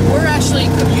 We're actually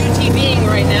UTVing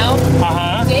right now.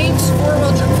 Dave's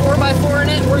 4x4 in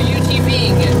it. We're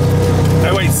UTVing it.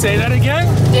 Oh, wait, say that again?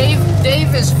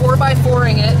 Dave is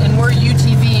 4x4ing it, and we're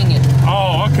UTVing it.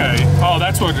 Oh, okay. Oh,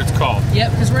 that's what it's called.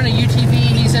 Yep, because we're in a UTV.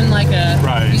 He's in like a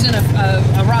he's in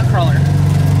a rock crawler.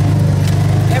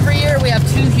 Every year we have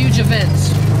 2 huge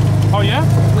events. Oh yeah?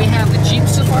 We have the Jeep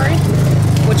Safari,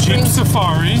 which it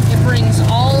brings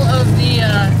all of the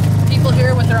people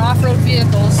here with their off-road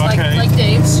vehicles, like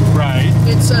Dave's. Right.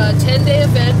 It's a 10-day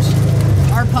event.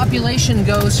 Our population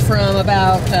goes from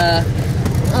about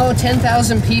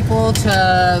 10,000 people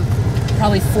to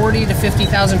probably 40 to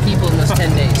 50,000 people in those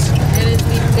 10 days. It is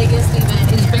the biggest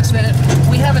event. It's the biggest event.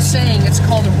 We have a saying, it's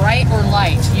called right or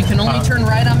light. You can only turn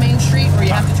right on Main Street, or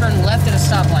you have to turn left at a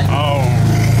stoplight. Oh.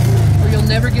 Or you'll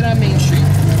never get on Main Street.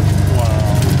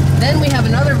 Wow. Then we have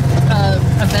another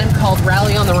event called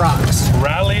Rally on the Rocks.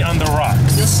 Rally on the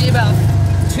Rocks. You'll see about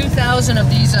 2,000 of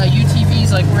these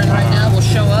UTVs like we're in right now will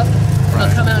show up.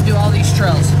 They'll come out and do all these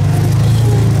trails.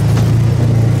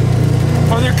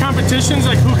 Are there competitions,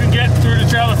 like who can get through the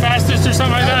trail the fastest or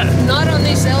something like that? Not on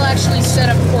these. They'll actually set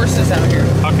up courses out here.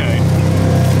 Okay.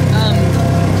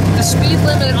 The speed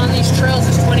limit on these trails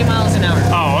is 20 miles an hour.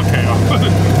 Oh, okay.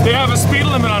 They have a speed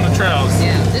limit on the trails.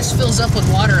 Yeah, this fills up with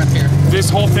water up here. This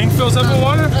whole thing fills up with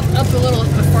water? Up a little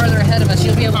bit farther ahead of us,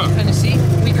 you'll be able to kind of see.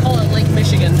 We call it Lake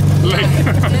Michigan.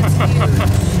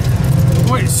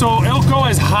 Wait, so it'll go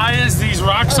as high as these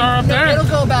rocks are up there? It'll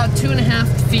go about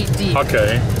 2.5 feet deep.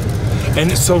 Okay.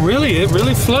 And so really, it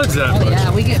really floods that much?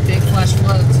 Yeah, we get big flash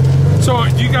floods. So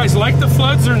do you guys like the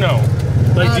floods or no?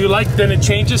 Like, do you like, then it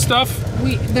changes stuff?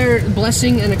 They're a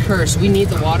blessing and a curse. We need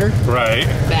the water. Right.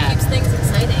 Bad. Keeps things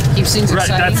exciting. Keeps things Right,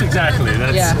 exciting. that's exactly.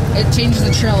 That's, Yeah, it changes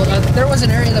the trail. There was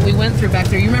an area that we went through back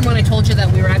there. You remember when I told you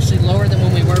that we were actually lower than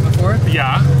when we were before?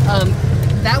 Yeah.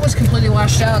 That was completely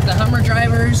washed out. The Hummer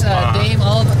drivers, Dave,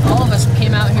 all of us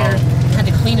came out here, had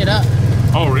to clean it up.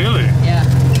 Oh, really? Yeah.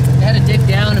 They had to dig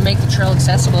down and make the trail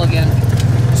accessible again.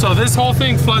 So this whole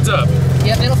thing floods up.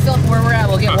 Yep, it'll fill up where we're at.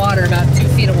 We'll get water, about 2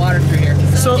 feet of water through here.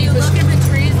 So if you look at the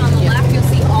trees on the left, you'll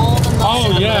see all the moss.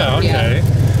 Oh, yeah, okay.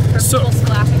 So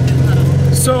splashing through the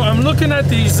puddle. So I'm looking at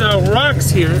these rocks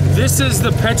here. This is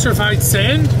the petrified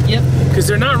sand? Yep. Because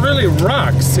they're not really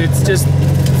rocks. It's just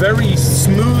very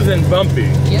smooth and bumpy.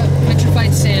 Yep,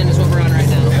 petrified sand is what we're on right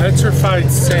now.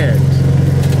 Petrified sand.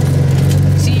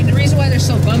 See, the reason why they're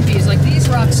so bumpy is like these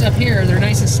rocks up here, they're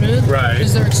nice and smooth. Right.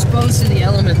 Because they're exposed to the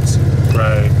elements.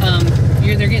 Right.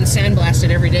 They're getting sandblasted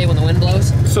every day when the wind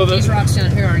blows. So these rocks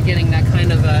down here aren't getting that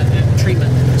kind of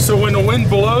treatment. So when the wind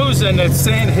blows and the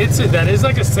sand hits it, that is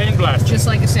like a sandblaster. Just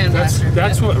like a sandblaster.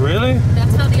 That's what, really?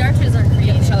 That's how the arches are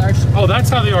created. That's how the arches. Oh, that's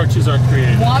how the arches are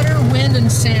created. Water, wind, and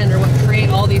sand are what create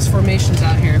all these formations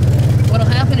out here. What'll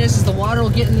happen is the water will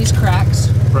get in these cracks.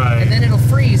 Right. And then it'll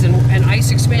freeze and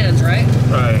ice expands, right?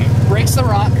 Right. Breaks the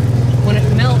rock. When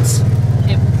it melts,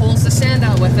 it pulls the sand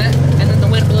out with it, and then the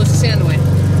wind blows the sand away.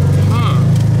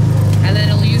 And then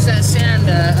it'll use that sand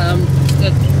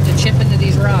to chip into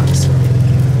these rocks.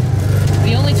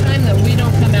 The only time that we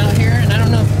don't come out here, and I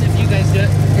don't know if you guys do it,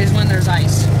 is when there's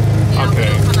ice. Yeah, Okay.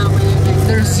 we don't come out when you guys.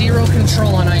 There's zero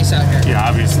control on ice out here. Yeah,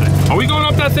 obviously. Are we going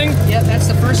up that thing? Yep, that's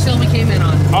the first hill we came in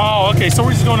on. Oh, okay. So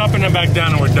we're just going up and then back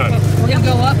down and we're done. We're gonna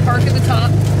go up, park at the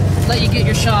top, let you get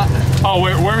your shot. Oh,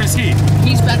 where is he?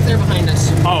 He's back there behind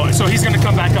us. Oh, so he's going to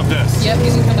come back up this. Yep,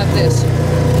 he's gonna come up this.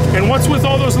 And what's with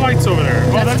all those lights over there?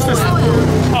 Oh, that's just...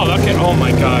 Oh, okay. Oh,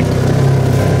 my God.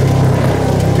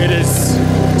 It is...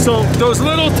 So those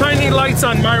little tiny lights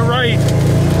on my right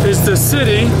is the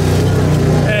city.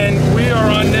 And we are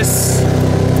on this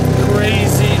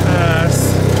crazy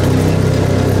ass...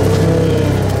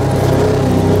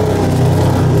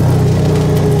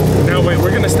 Now, wait, we're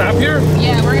going to stop here?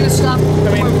 Yeah, we're gonna stop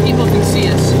where people can see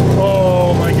us.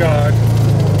 Oh, my God.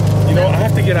 You know, I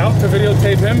have to get out to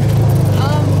videotape him.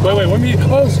 Wait, let me...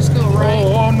 Oh, let's just go right.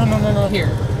 Oh, no. Here.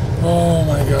 Oh,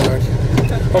 my God.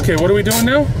 Okay, what are we doing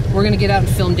now? We're gonna get out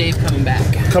and film Dave coming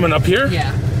back. Coming up here?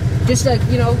 Yeah. Just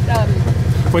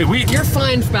Wait, you're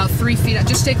fine for about 3 feet out.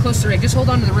 Just stay close to the rig. Just hold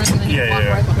on to the rig and then you walk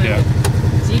right behind it.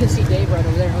 So you can see Dave right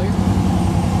over there.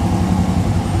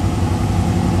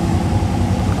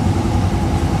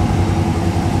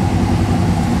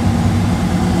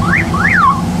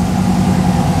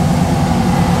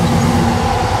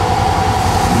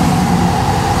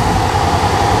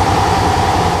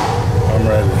 I'm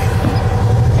ready.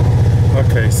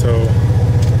 Okay, so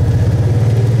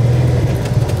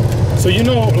you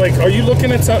know, like, are you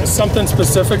looking at something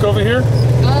specific over here?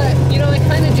 I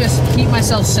kind of just keep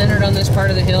myself centered on this part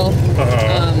of the hill.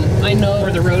 I know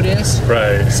where the road is.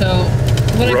 Right. So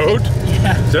when road?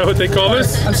 Yeah. Is that what they call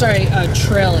this? I'm sorry,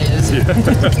 trail is. Yeah.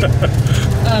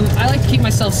 I like to keep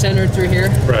myself centered through here.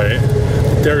 Right.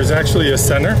 There is actually a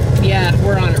center? Yeah,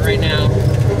 we're on it right now.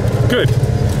 Good.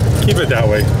 Keep it that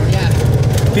way. Yeah.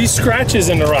 These scratches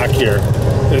in the rock here,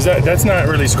 that's not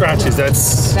really scratches,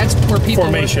 that's where people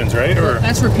formations, right? Or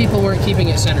that's where people weren't keeping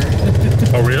it centered.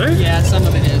 Oh, really? Yeah, some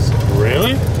of it is.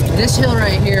 Really? This hill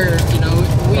right here,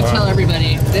 we tell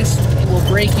everybody, this will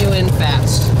break you in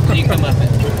fast when you come up it.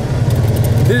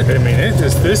 I mean,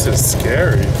 this is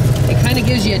scary. It kind of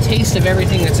gives you a taste of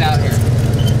everything that's out here.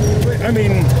 I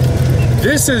mean,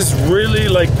 this is really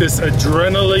like this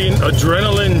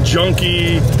adrenaline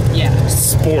junkie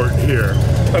sport here.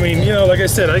 I mean, like I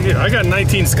said, I got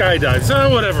 19 skydives,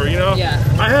 whatever, Yeah.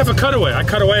 I have a cutaway. I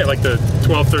cut away at like the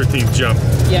 12th, 13th jump.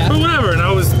 Yeah. But whatever, and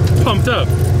I was pumped up.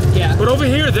 Yeah. But over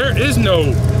here, there is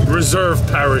no reserve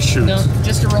parachute. No,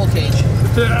 just a roll cage.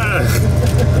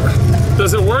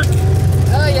 Does it work?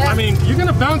 Oh, yeah. I mean, you're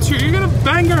gonna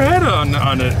bang your head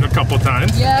on it a couple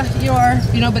times. Yeah, you are.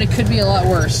 But it could be a lot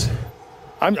worse.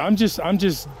 I'm just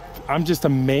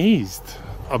amazed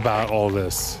about all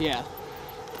this. Yeah.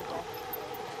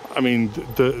 I mean,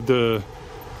 the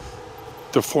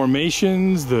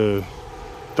formations, the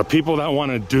people that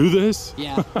want to do this.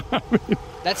 Yeah.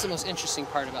 That's the most interesting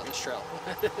part about this trail.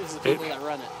 is the people that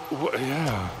run it.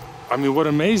 Yeah. I mean, what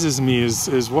amazes me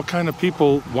is what kind of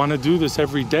people want to do this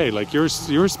every day. Like, you're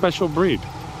a special breed.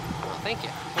 Well, thank you.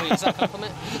 Wait, is that a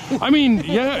compliment? I mean,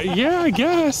 yeah, I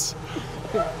guess.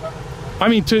 I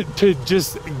mean, to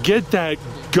just get that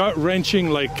gut-wrenching,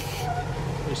 like,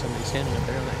 There's somebody standing up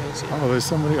there on that hillside. Oh, there's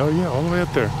somebody. Oh yeah, all the way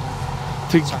up there.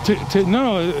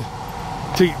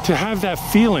 To have that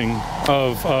feeling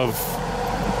of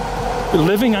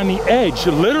living on the edge,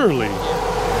 literally.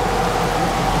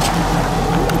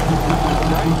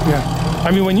 Yeah.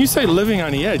 I mean, when you say living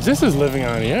on the edge, this is living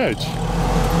on the edge.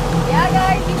 Yeah,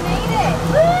 guys, you made it.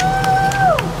 Woo!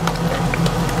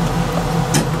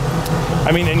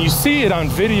 I mean, and you see it on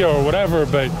video or whatever,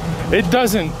 but it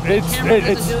doesn't.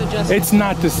 It's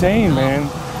not the same, man.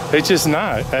 It's just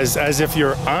not as if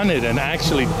you're on it and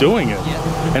actually doing it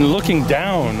and looking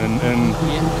down and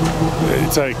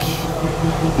it's like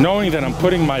knowing that I'm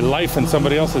putting my life in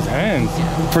somebody else's hands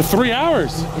for 3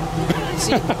 hours.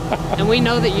 See, and we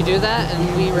know that you do that,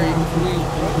 and we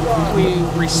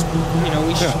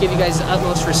give you guys the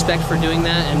utmost respect for doing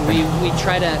that, and we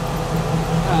try to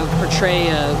portray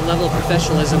a level of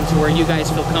professionalism to where you guys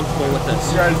feel comfortable with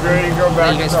us. You guys ready to go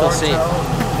back you guys to the feel hotel?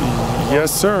 safe.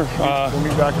 Yes, sir. We'll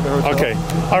meet back at the hotel. Okay.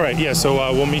 All right. Yeah. So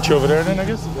we'll meet you over there then, I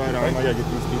guess. Right on. I gotta get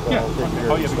these people all taken care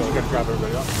of. Oh yeah, because you gotta grab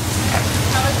everybody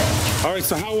else. All right.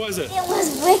 So how was it? It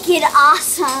was wicked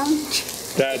awesome.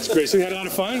 That's great. So you had a lot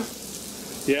of fun?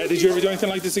 Yeah. Did you ever do anything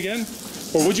like this again?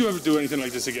 Or would you ever do anything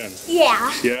like this again?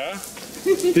 Yeah. Yeah.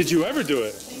 Did you ever do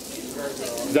it?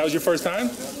 That was your first time?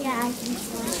 Yeah, I think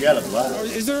so. You had a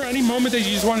blast. Is there any moment that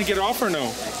you just want to get off or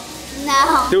no?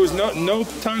 No. There was no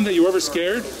time that you were ever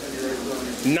scared?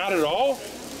 Not at all?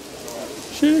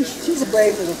 Sheesh. She's a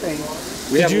brave little thing.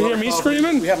 Did you hear me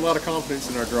screaming? We have a lot of confidence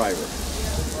in our driver.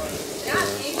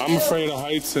 I'm afraid of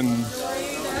heights, and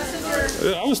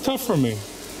that was tough for me.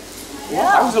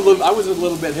 I was a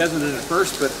little bit hesitant at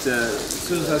first, but as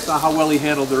soon as I saw how well he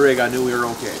handled the rig, I knew we were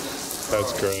okay.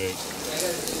 That's great.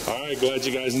 All right, glad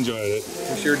you guys enjoyed it.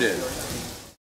 We sure did.